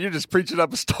 Amen, brother. You're just preaching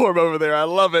up a storm over there. I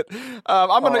love it.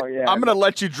 I'm gonna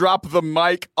let you drop the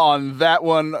mic on that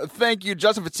one. Thank you,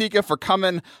 Justin Fatica, for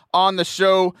coming on the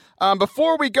show.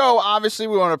 Before we go, obviously,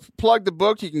 we want to plug the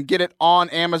book. You can get it on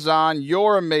Amazon.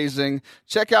 You're Amazing.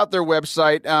 Check out their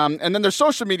website. And then their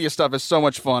social media stuff is so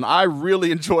much fun. I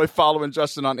really enjoy following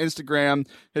Justin on Instagram,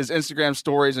 his Instagram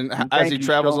stories, and as he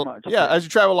travels. So much. Yeah, as you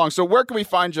travel along. So where can we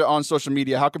find you on social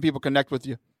media? How can people connect with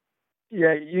you?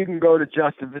 Yeah, you can go to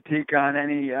Justin Fatica on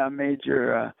any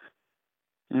major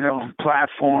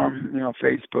platform,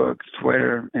 Facebook,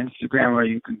 Twitter, Instagram, where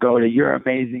you can go to Your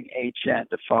Amazing HN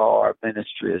to follow our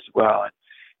ministry as well.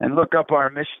 And look up our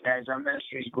missionaries. Our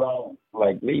ministry's growing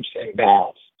like leaps and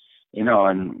bounds,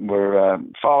 and we're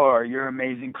follow our Your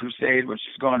Amazing Crusade, which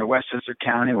is going to Westchester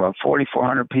County. We'll have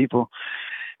 4,400 people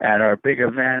at our big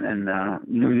event in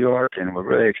New York, and we're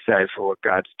really excited for what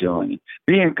God's doing.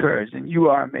 Be encouraged, and you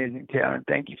are amazing, Taylor, and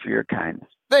thank you for your kindness.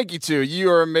 Thank you, too. You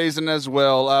are amazing as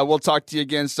well. We'll talk to you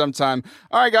again sometime.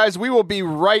 All right, guys, we will be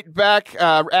right back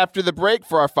after the break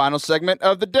for our final segment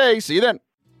of the day. See you then.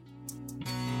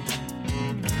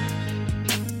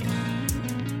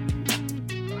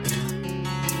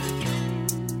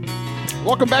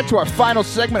 Welcome back to our final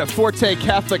segment of Forte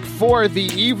Catholic for the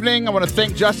evening. I want to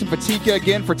thank Justin Patika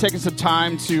again for taking some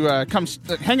time to come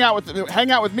hang out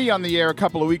with me on the air a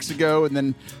couple of weeks ago, and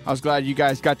then I was glad you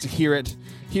guys got to hear it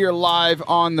here live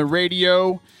on the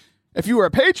radio. If you were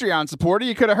a Patreon supporter,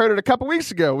 you could have heard it a couple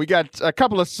weeks ago. We got a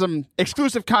couple of some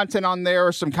exclusive content on there,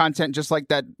 or some content just like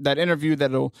that interview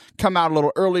that'll come out a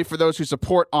little early for those who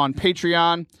support on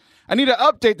Patreon. I need to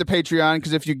update the Patreon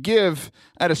because if you give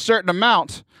at a certain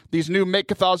amount, these new Make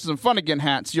Catholicism Fun Again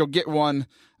hats, you'll get one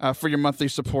for your monthly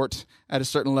support at a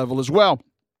certain level as well.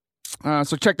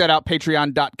 So check that out,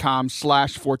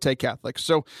 patreon.com/Forte Catholic.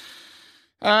 So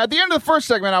at the end of the first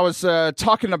segment, I was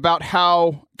talking about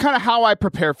how I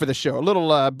prepare for the show, a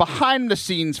little behind the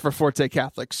scenes for Forte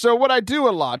Catholic. So what I do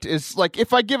a lot is, like,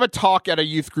 if I give a talk at a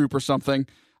youth group or something,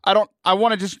 I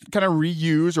want to just kind of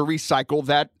reuse or recycle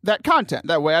that content.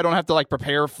 That way I don't have to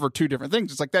prepare for two different things.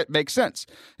 It's like, that makes sense.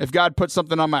 If God puts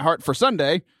something on my heart for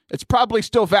Sunday, it's probably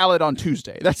still valid on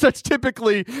Tuesday. That's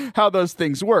typically how those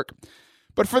things work.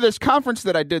 But for this conference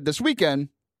that I did this weekend,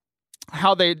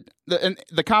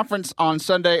 the conference on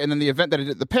Sunday and then the event that I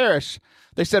did at the parish,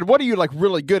 they said, what are you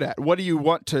really good at? What do you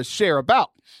want to share about?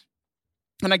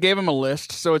 And I gave them a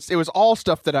list. So it was all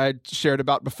stuff that I had shared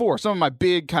about before. Some of my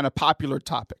big kind of popular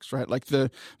topics, right? Like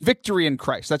the victory in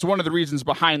Christ. That's one of the reasons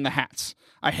behind the hats.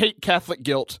 I hate Catholic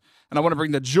guilt, and I want to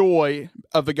bring the joy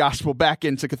of the gospel back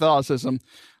into Catholicism.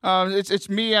 It's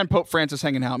me and Pope Francis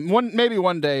hanging out. Maybe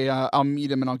one day I'll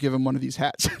meet him and I'll give him one of these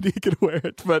hats and he can wear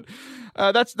it. But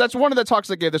that's one of the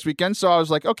talks I gave this weekend. So I was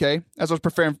like, okay, as I was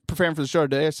preparing for the show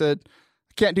today, I said,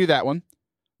 I can't do that one.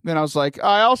 Then I was like,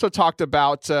 I also talked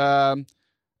about...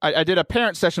 I did a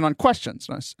parent session on questions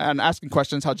and asking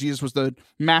questions, how Jesus was the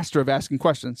master of asking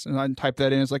questions. And I typed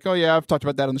that in. It's like, oh, yeah, I've talked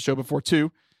about that on the show before,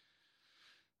 too.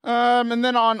 And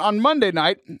then on Monday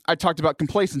night, I talked about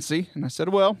complacency. And I said,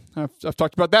 well, I've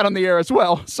talked about that on the air as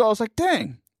well. So I was like,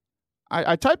 dang,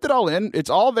 I typed it all in. It's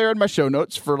all there in my show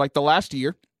notes for the last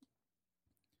year.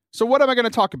 So what am I going to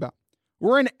talk about?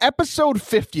 We're in episode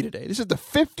 50 today. This is the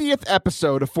 50th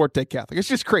episode of Forte Catholic. It's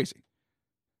just crazy.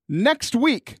 Next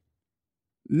week,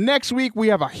 we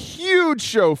have a huge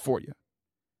show for you.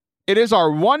 It is our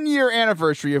 1-year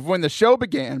anniversary of when the show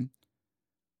began.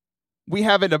 We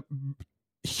have a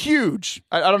huge,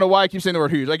 I don't know why I keep saying the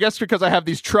word huge. I guess because I have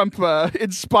these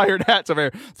Trump-inspired hats over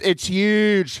here. It's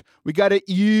huge. We got a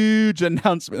huge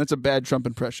announcement. That's a bad Trump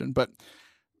impression, but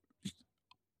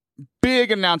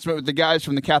big announcement with the guys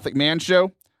from the Catholic Man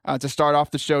Show to start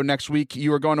off the show next week.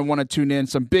 You are going to want to tune in.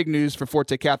 Some big news for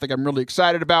Forte Catholic I'm really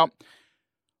excited about.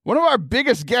 One of our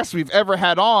biggest guests we've ever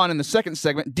had on in the second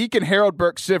segment, Deacon Harold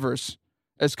Burke-Sivers,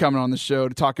 is coming on the show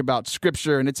to talk about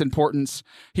Scripture and its importance.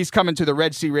 He's coming to the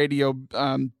Red Sea Radio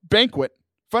fundraising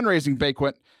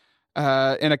banquet,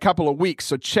 in a couple of weeks.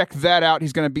 So check that out.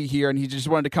 He's going to be here, and he just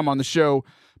wanted to come on the show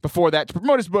before that to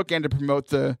promote his book and to promote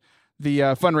the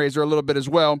fundraiser a little bit as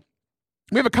well.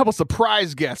 We have a couple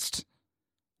surprise guests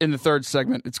in the third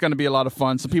segment. It's going to be a lot of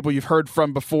fun. Some people you've heard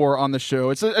from before on the show.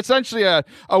 It's essentially a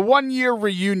 1-year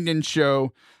reunion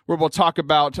show where we'll talk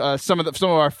about some of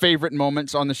our favorite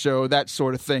moments on the show, that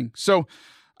sort of thing. So,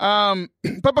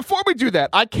 but before we do that,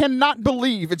 I cannot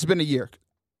believe it's been a year.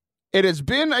 It has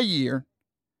been a year,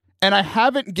 and I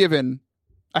haven't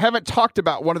talked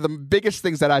about one of the biggest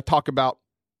things that I talk about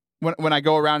when I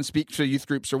go around and speak to youth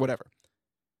groups or whatever.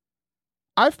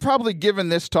 I've probably given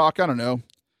this talk, I don't know,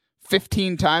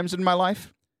 15 times in my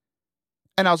life.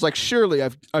 And I was like, surely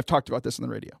I've talked about this on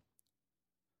the radio.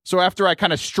 So after I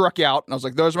kind of struck out, and I was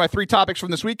like, those are my 3 topics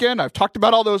from this weekend. I've talked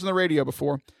about all those on the radio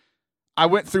before. I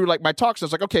went through my talks. And I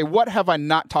was like, okay, what have I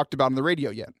not talked about on the radio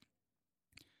yet?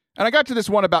 And I got to this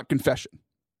one about confession.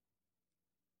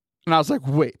 And I was like,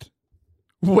 wait.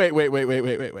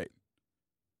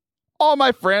 All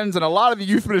my friends and a lot of the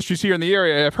youth ministries here in the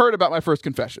area have heard about my first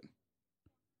confession.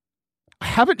 I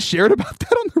haven't shared about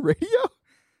that on the radio?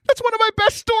 That's one of my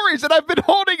best stories that I've been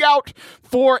holding out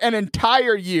for an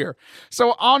entire year.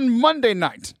 So on Monday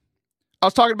night, I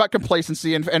was talking about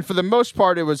complacency, and for the most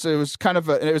part, it was kind of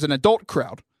it was an adult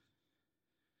crowd.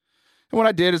 And what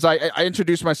I did is I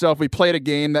introduced myself. We played a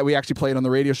game that we actually played on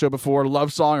the radio show before,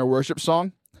 love song or worship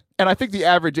song. And I think the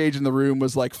average age in the room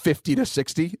was like 50 to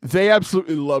 60. They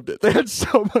absolutely loved it. They had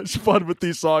so much fun with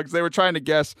these songs. They were trying to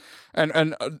guess,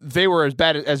 and they were as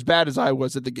bad as I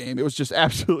was at the game. It was just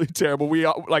absolutely terrible. We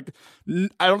I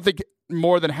don't think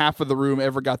more than half of the room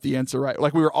ever got the answer right.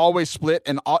 Like, we were always split,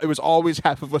 and it was always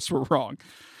half of us were wrong.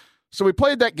 So we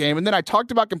played that game, and then I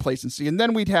talked about complacency, and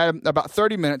then we'd had about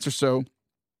 30 minutes or so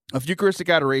of Eucharistic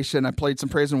adoration. I played some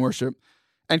praise and worship,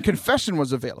 and confession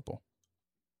was available.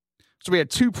 So we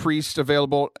had 2 priests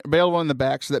available in the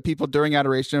back so that people during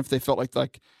adoration, if they felt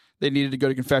like they needed to go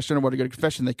to confession or want to go to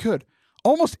confession, they could.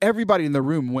 Almost everybody in the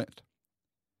room went.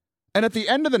 And at the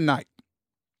end of the night,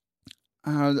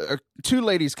 2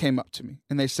 ladies came up to me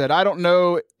and they said, I don't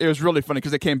know. It was really funny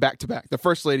because they came back to back. The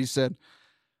first lady said,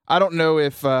 I don't know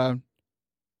if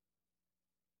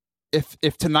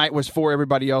tonight was for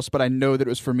everybody else, but I know that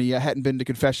it was for me. I hadn't been to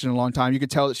confession in a long time. You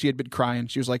could tell that she had been crying.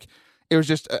 She was like, it was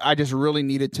just, I just really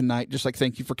needed tonight. Just like,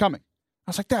 thank you for coming. I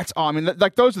was like, that's all. I mean,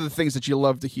 like, those are the things that you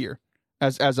love to hear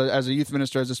as a youth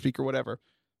minister, as a speaker, whatever.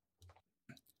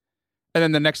 And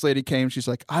then the next lady came. She's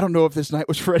like, I don't know if this night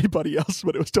was for anybody else,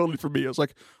 but it was totally for me. I was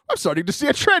like, I'm starting to see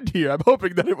a trend here. I'm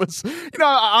hoping that it was,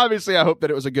 obviously I hope that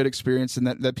it was a good experience and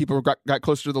that people got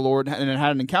closer to the Lord and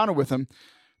had an encounter with him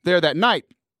there that night.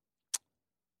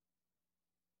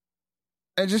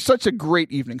 And just such a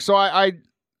great evening. So I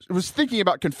was thinking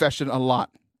about confession a lot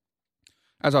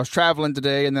as I was traveling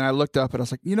today, and then I looked up and I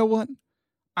was like, you know what?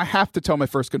 I have to tell my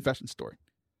first confession story.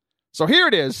 So here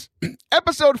it is,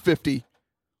 episode 50,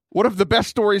 one of the best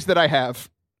stories that I have,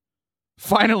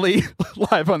 finally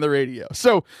live on the radio.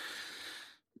 So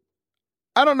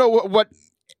I don't know what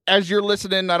as you're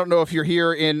listening, I don't know if you're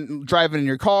here driving in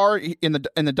your car in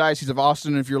the Diocese of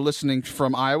Austin. If you're listening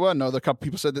from Iowa, I know a couple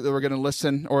people said that they were going to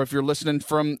listen. Or if you're listening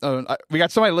from, we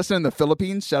got somebody listening in the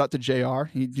Philippines. Shout out to JR.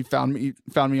 He found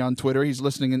me on Twitter. He's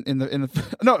listening in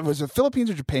the no, it was the Philippines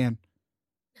or Japan.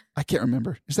 I can't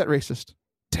remember. Is that racist?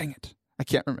 Dang it, I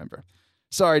can't remember.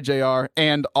 Sorry, JR,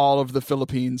 and all of the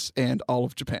Philippines and all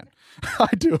of Japan. I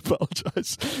do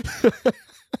apologize.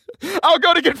 I'll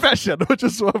go to confession, which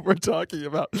is what we're talking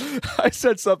about. I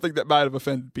said something that might have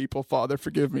offended people. Father,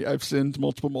 forgive me. I've sinned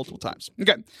multiple times.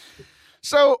 Okay.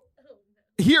 So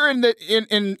here in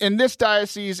this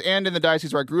diocese and in the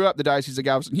diocese where I grew up, the Diocese of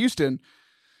Galveston, Houston,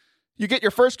 you get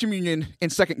your first communion in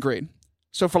 2nd grade.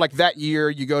 So for like that year,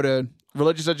 you go to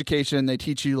religious education. They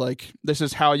teach you like, this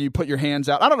is how you put your hands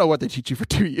out. I don't know what they teach you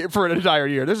for an entire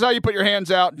year. This is how you put your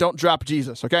hands out. Don't drop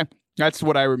Jesus. Okay. That's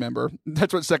what I remember.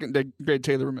 That's what 2nd grade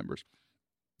Taylor remembers.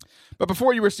 But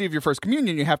before you receive your first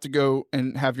communion, you have to go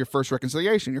and have your first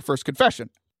reconciliation, your first confession.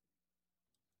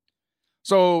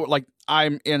 So, like,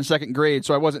 I'm in 2nd grade,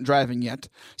 so I wasn't driving yet.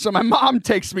 So my mom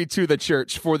takes me to the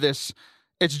church for this.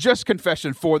 It's just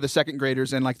confession for the 2nd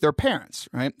graders and, like, their parents,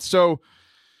 right? So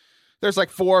there's, like,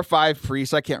 4 or 5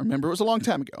 priests. I can't remember. It was a long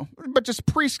time ago. But just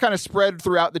priests kind of spread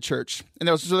throughout the church. And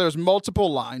there was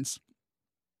multiple lines.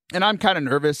 And I'm kind of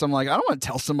nervous. I'm like, I don't want to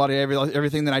tell somebody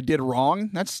everything that I did wrong.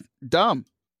 That's dumb.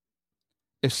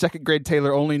 If 2nd grade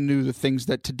Taylor only knew the things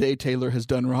that today Taylor has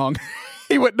done wrong,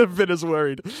 he wouldn't have been as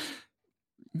worried.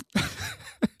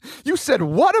 You said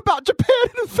what about Japan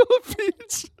and the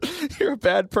Philippines? You're a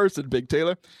bad person, Big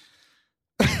Taylor.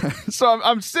 So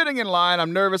I'm sitting in line.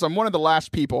 I'm nervous. I'm one of the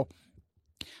last people.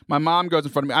 My mom goes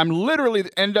in front of me. I'm literally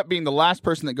end up being the last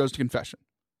person that goes to confession.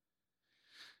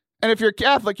 And if you're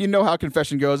Catholic, you know how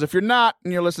confession goes. If you're not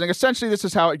and you're listening, essentially this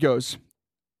is how it goes.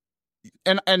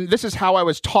 And this is how I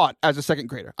was taught as a 2nd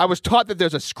grader. I was taught that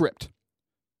there's a script.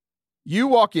 You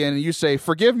walk in and you say,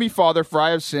 forgive me, Father, for I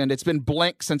have sinned. It's been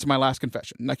blank since my last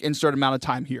confession. Like, insert amount of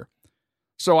time here.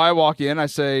 So I walk in, I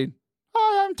say,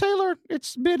 hi, I'm Taylor.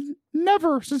 It's been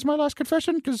never since my last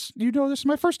confession because you know this is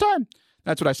my first time.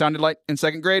 That's what I sounded like in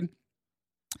 2nd grade.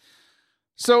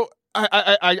 So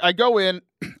I go in,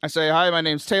 I say, hi, my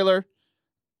name's Taylor.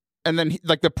 And then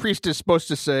the priest is supposed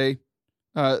to say,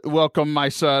 welcome, my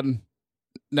son.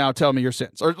 Now tell me your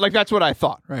sins. Or like, that's what I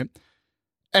thought, right?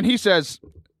 And he says,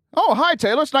 oh, hi,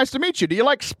 Taylor. It's nice to meet you. Do you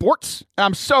like sports? And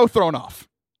I'm so thrown off.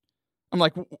 I'm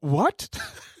like, what?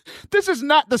 This is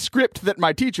not the script that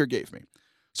my teacher gave me.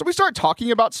 So we start talking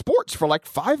about sports for like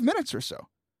 5 minutes or so.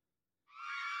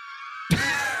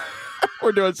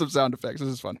 We're doing some sound effects. This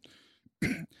is fun.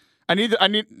 I need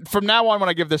from now on when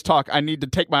I give this talk, I need to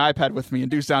take my iPad with me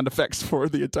and do sound effects for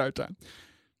the entire time.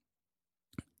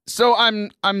 So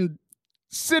I'm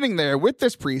sitting there with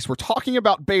this priest. We're talking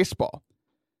about baseball.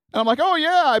 And I'm like, oh,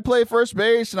 yeah, I play first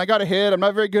base, and I got a hit. I'm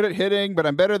not very good at hitting, but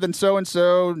I'm better than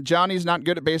so-and-so. Johnny's not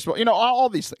good at baseball. You know, all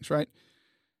these things, right?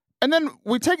 And then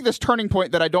we take this turning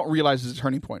point that I don't realize is a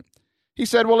turning point. He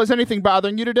said, well, is anything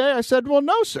bothering you today? I said, well,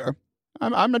 no, sir.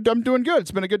 I'm doing good.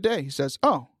 It's been a good day. He says,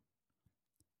 oh,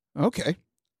 okay.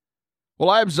 Well,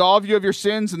 I absolve you of your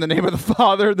sins in the name of the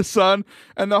Father, the Son,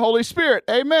 and the Holy Spirit.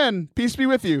 Amen. Peace be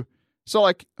with you. So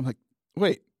I'm like,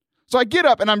 wait. So I get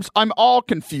up and I'm all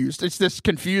confused. It's this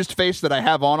confused face that I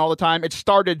have on all the time. It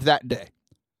started that day.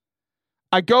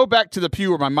 I go back to the pew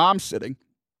where my mom's sitting,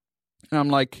 and I'm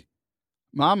like,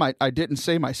 Mom, I didn't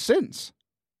say my sins.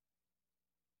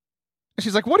 And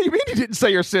she's like, what do you mean you didn't say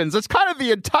your sins? That's kind of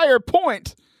the entire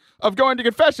point of going to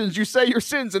confessions. You say your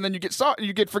sins, and then you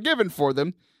get forgiven for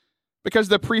them because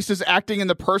the priest is acting in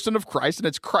the person of Christ, and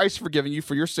it's Christ forgiving you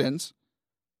for your sins.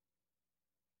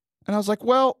 And I was like,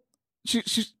 well,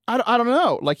 I don't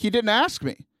know. Like, he didn't ask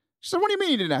me. She said, what do you mean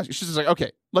he didn't ask you? She's like,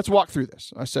 okay, let's walk through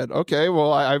this. I said, okay,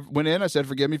 well, I went in. I said,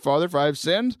 forgive me, Father, for I have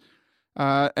sinned.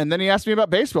 And then he asked me about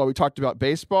baseball. We talked about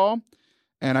baseball,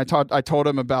 and I told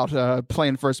him about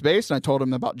playing first base, and I told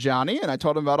him about Johnny, and I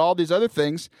told him about all these other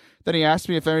things. Then he asked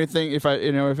me if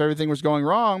everything was going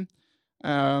wrong,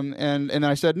 and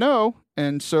I said no,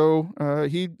 and so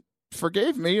he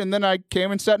forgave me, and then I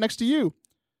came and sat next to you.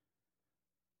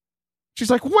 She's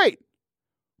like, wait.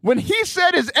 When he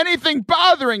said, is anything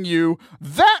bothering you,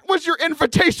 that was your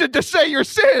invitation to say your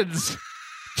sins.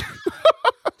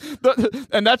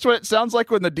 And that's what it sounds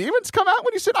like when the demons come out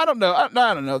when you said, I don't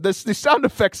know. These sound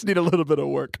effects need a little bit of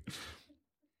work.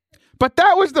 But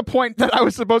that was the point that I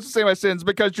was supposed to say my sins,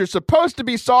 because you're supposed to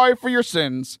be sorry for your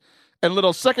sins. And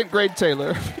little second grade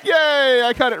Taylor, yay,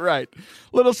 I got it right.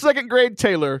 Little second grade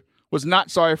Taylor was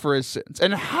not sorry for his sins.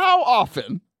 And how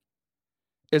often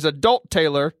is adult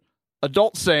Taylor,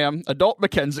 adult Sam, adult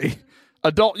Mackenzie,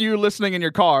 adult you listening in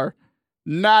your car,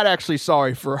 not actually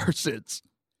sorry for our sins?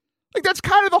 Like, that's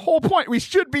kind of the whole point. We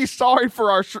should be sorry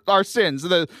for our sins.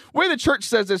 The way the church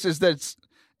says this is that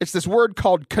it's this word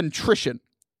called contrition.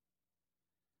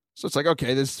 So it's like,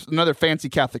 okay, this is another fancy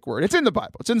Catholic word. It's in the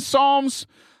Bible. It's in Psalms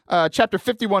chapter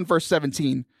 51, verse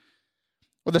 17,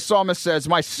 where the psalmist says,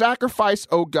 my sacrifice,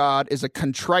 O God, is a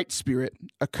contrite spirit,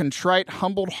 a contrite,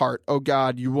 humbled heart, O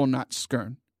God, you will not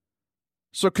scorn.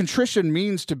 So contrition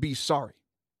means to be sorry.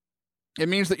 It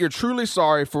means that you're truly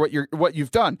sorry for what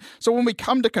you've done. So when we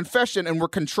come to confession and we're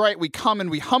contrite, we come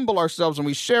and we humble ourselves and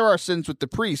we share our sins with the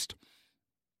priest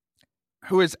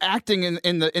who is acting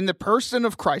in the person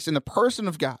of Christ, in the person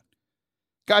of God.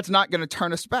 God's not going to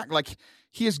turn us back. Like,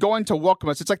 he is going to welcome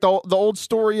us. It's like the old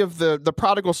story of the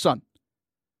prodigal son.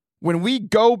 When we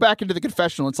go back into the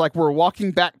confessional, it's like we're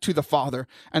walking back to the Father,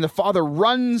 and the Father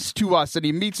runs to us and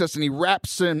he meets us and he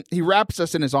wraps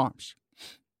us in his arms.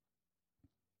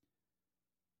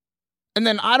 And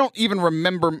then I don't even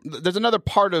remember, there's another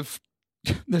part of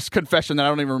this confession that I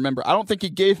don't even remember. I don't think he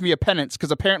gave me a penance,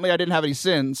 because apparently I didn't have any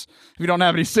sins. If you don't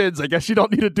have any sins, I guess you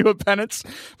don't need to do a penance.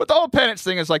 But the whole penance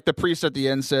thing is like the priest at the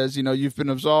end says, you've been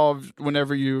absolved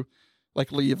whenever you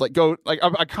leave. Like, go, like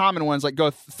a common one's like,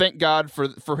 go thank God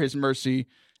for his mercy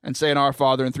and say an Our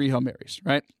Father and 3 Hail Marys,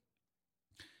 right?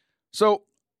 So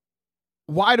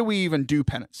why do we even do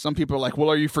penance? Some people are like, well,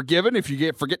 are you forgiven if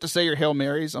you forget to say your Hail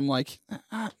Marys? I'm like,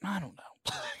 I don't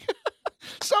know.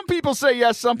 Some people say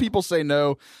yes, some people say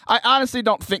no. I honestly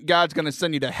don't think God's going to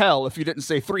send you to hell if you didn't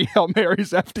say 3 Hail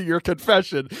Marys after your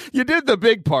confession. You did the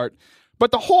big part.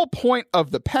 But the whole point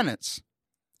of the penance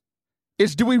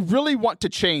is, do we really want to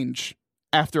change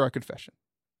after our confession?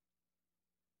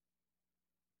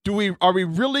 Are we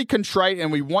really contrite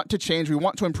and we want to change, we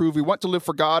want to improve, we want to live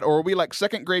for God, or are we like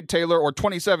second grade Taylor or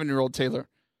 27-year-old Taylor?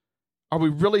 Are we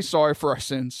really sorry for our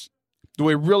sins? Do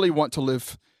we really want to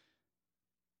live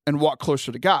and walk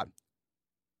closer to God?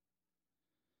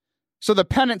 So the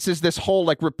penance is this whole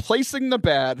like replacing the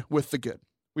bad with the good.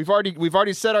 We've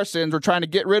already said our sins. We're trying to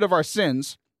get rid of our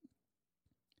sins.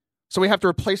 So we have to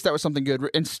replace that with something good.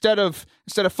 Instead of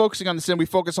focusing on the sin, we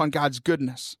focus on God's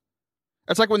goodness.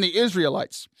 It's like when the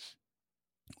Israelites,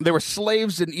 they were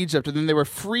slaves in Egypt, and then they were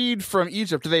freed from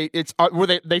Egypt. They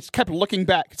kept looking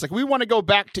back. It's like, we want to go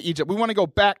back to Egypt. We want to go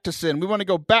back to sin. We want to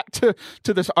go back to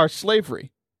our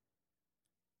slavery.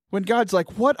 When God's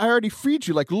like, what? I already freed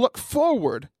you. Like, look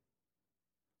forward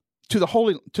to the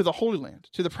Holy Land,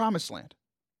 to the Promised Land.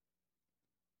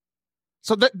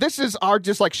 So this is our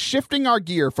just like shifting our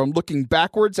gear from looking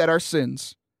backwards at our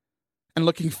sins and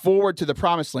looking forward to the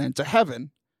Promised Land, to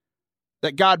heaven,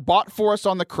 that God bought for us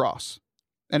on the cross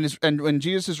and in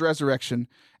Jesus' resurrection,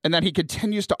 and that he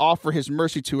continues to offer his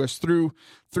mercy to us through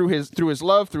his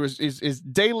love, through his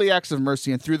daily acts of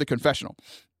mercy, and through the confessional.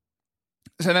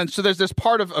 so there's this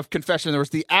part of confession. There was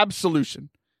the absolution.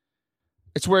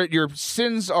 It's where your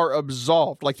sins are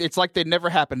absolved. Like it's like they never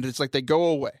happened. It's like they go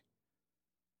away.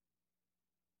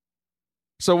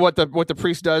 So what the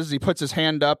priest does is he puts his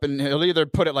hand up, and he'll either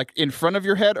put it like in front of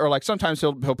your head, or like sometimes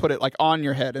he'll put it like on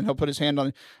your head, and he'll put his hand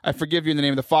on. I forgive you in the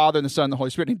name of the Father and the Son and the Holy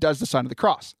Spirit. And he does the sign of the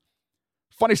cross.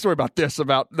 Funny story about this.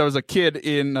 There was a kid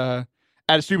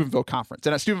at a Steubenville conference,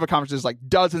 and at Steubenville conferences, like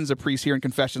dozens of priests hearing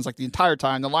confessions like the entire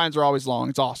time. The lines are always long.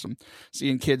 It's awesome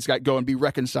seeing kids go and be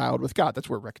reconciled with God. That's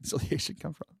where reconciliation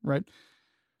comes from, right?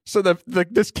 So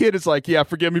this kid is like, yeah,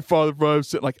 forgive me, Father, for I've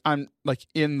sinned. Like I'm like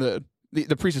in the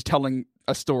priest is telling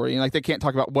a story, and like they can't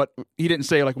talk about what he didn't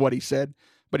say, like what he said,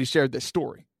 but he shared this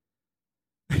story.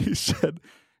 He said,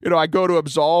 I go to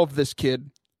absolve this kid,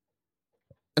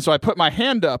 and so I put my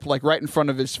hand up like right in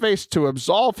front of his face to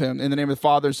absolve him in the name of the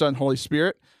Father, Son, and Holy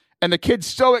Spirit. And the kid's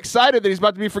so excited that he's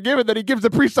about to be forgiven that he gives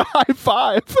the priest a high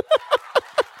five.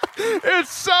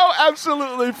 It's so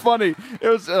absolutely funny. It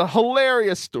was a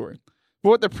hilarious story. But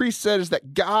what the priest said is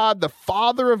that God, the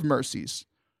Father of mercies,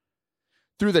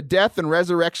 through the death and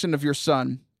resurrection of your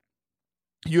Son,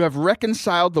 you have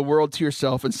reconciled the world to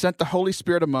yourself and sent the Holy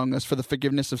Spirit among us for the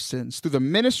forgiveness of sins. Through the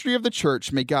ministry of the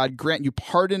church, may God grant you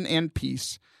pardon and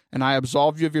peace, and I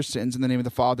absolve you of your sins in the name of the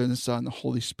Father and the Son and the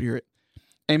Holy Spirit.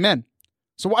 Amen.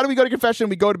 So why do we go to confession?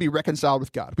 We go to be reconciled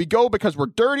with God. We go because we're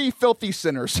dirty, filthy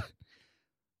sinners.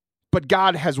 But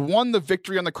God has won the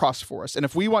victory on the cross for us. And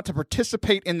if we want to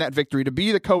participate in that victory, to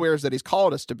be the co-heirs that he's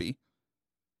called us to be,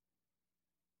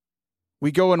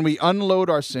 we go and we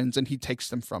unload our sins, and he takes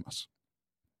them from us.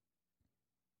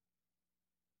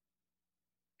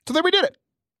 So there we did it.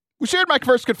 We shared my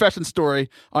first confession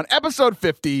story on episode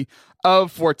 50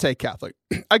 of Forte Catholic.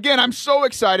 Again, I'm so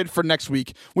excited for next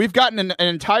week. We've gotten an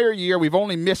entire year. We've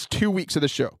only missed 2 weeks of the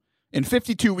show. In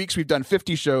 52 weeks, we've done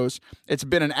 50 shows. It's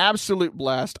been an absolute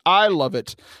blast. I love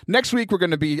it. Next week, we're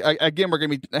going to be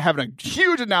having a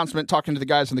huge announcement, talking to the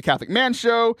guys from the Catholic Man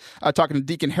Show, talking to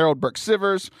Deacon Harold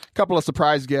Burke-Sivers, a couple of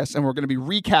surprise guests, and we're going to be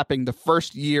recapping the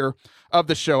first year of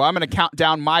the show. I'm going to count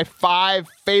down my 5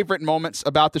 favorite moments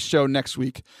about the show next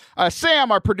week.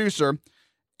 Sam, our producer,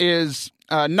 is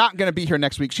not going to be here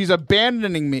next week. She's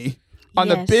abandoning me on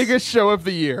the biggest show of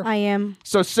the year. I am.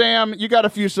 So, Sam, you got a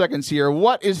few seconds here.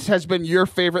 What has been your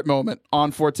favorite moment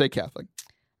on Forte Catholic?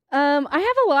 I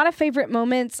have a lot of favorite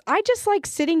moments. I just like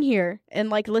sitting here and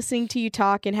like listening to you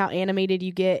talk and how animated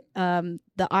you get. The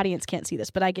audience can't see this,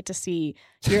 but I get to see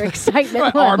your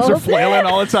excitement. My arms are flailing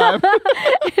all the time.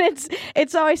 And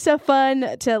it's always so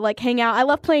fun to like hang out. I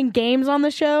love playing games on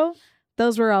the show.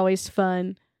 Those were always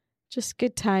fun. Just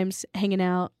good times hanging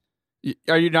out.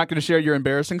 Are you not going to share your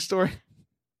embarrassing story?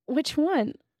 Which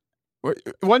one?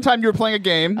 One time you were playing a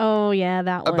game. Oh, yeah,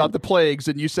 that one. About the plagues,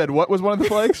 and you said, what was one of the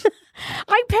plagues?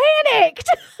 I panicked!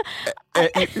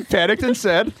 You panicked and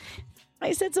said?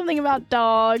 I said something about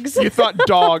dogs. You thought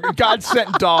God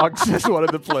sent dogs as one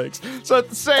of the plagues. So,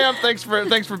 Sam, thanks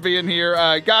for being here.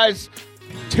 Guys,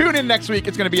 tune in next week.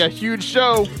 It's going to be a huge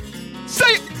show.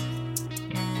 See ya!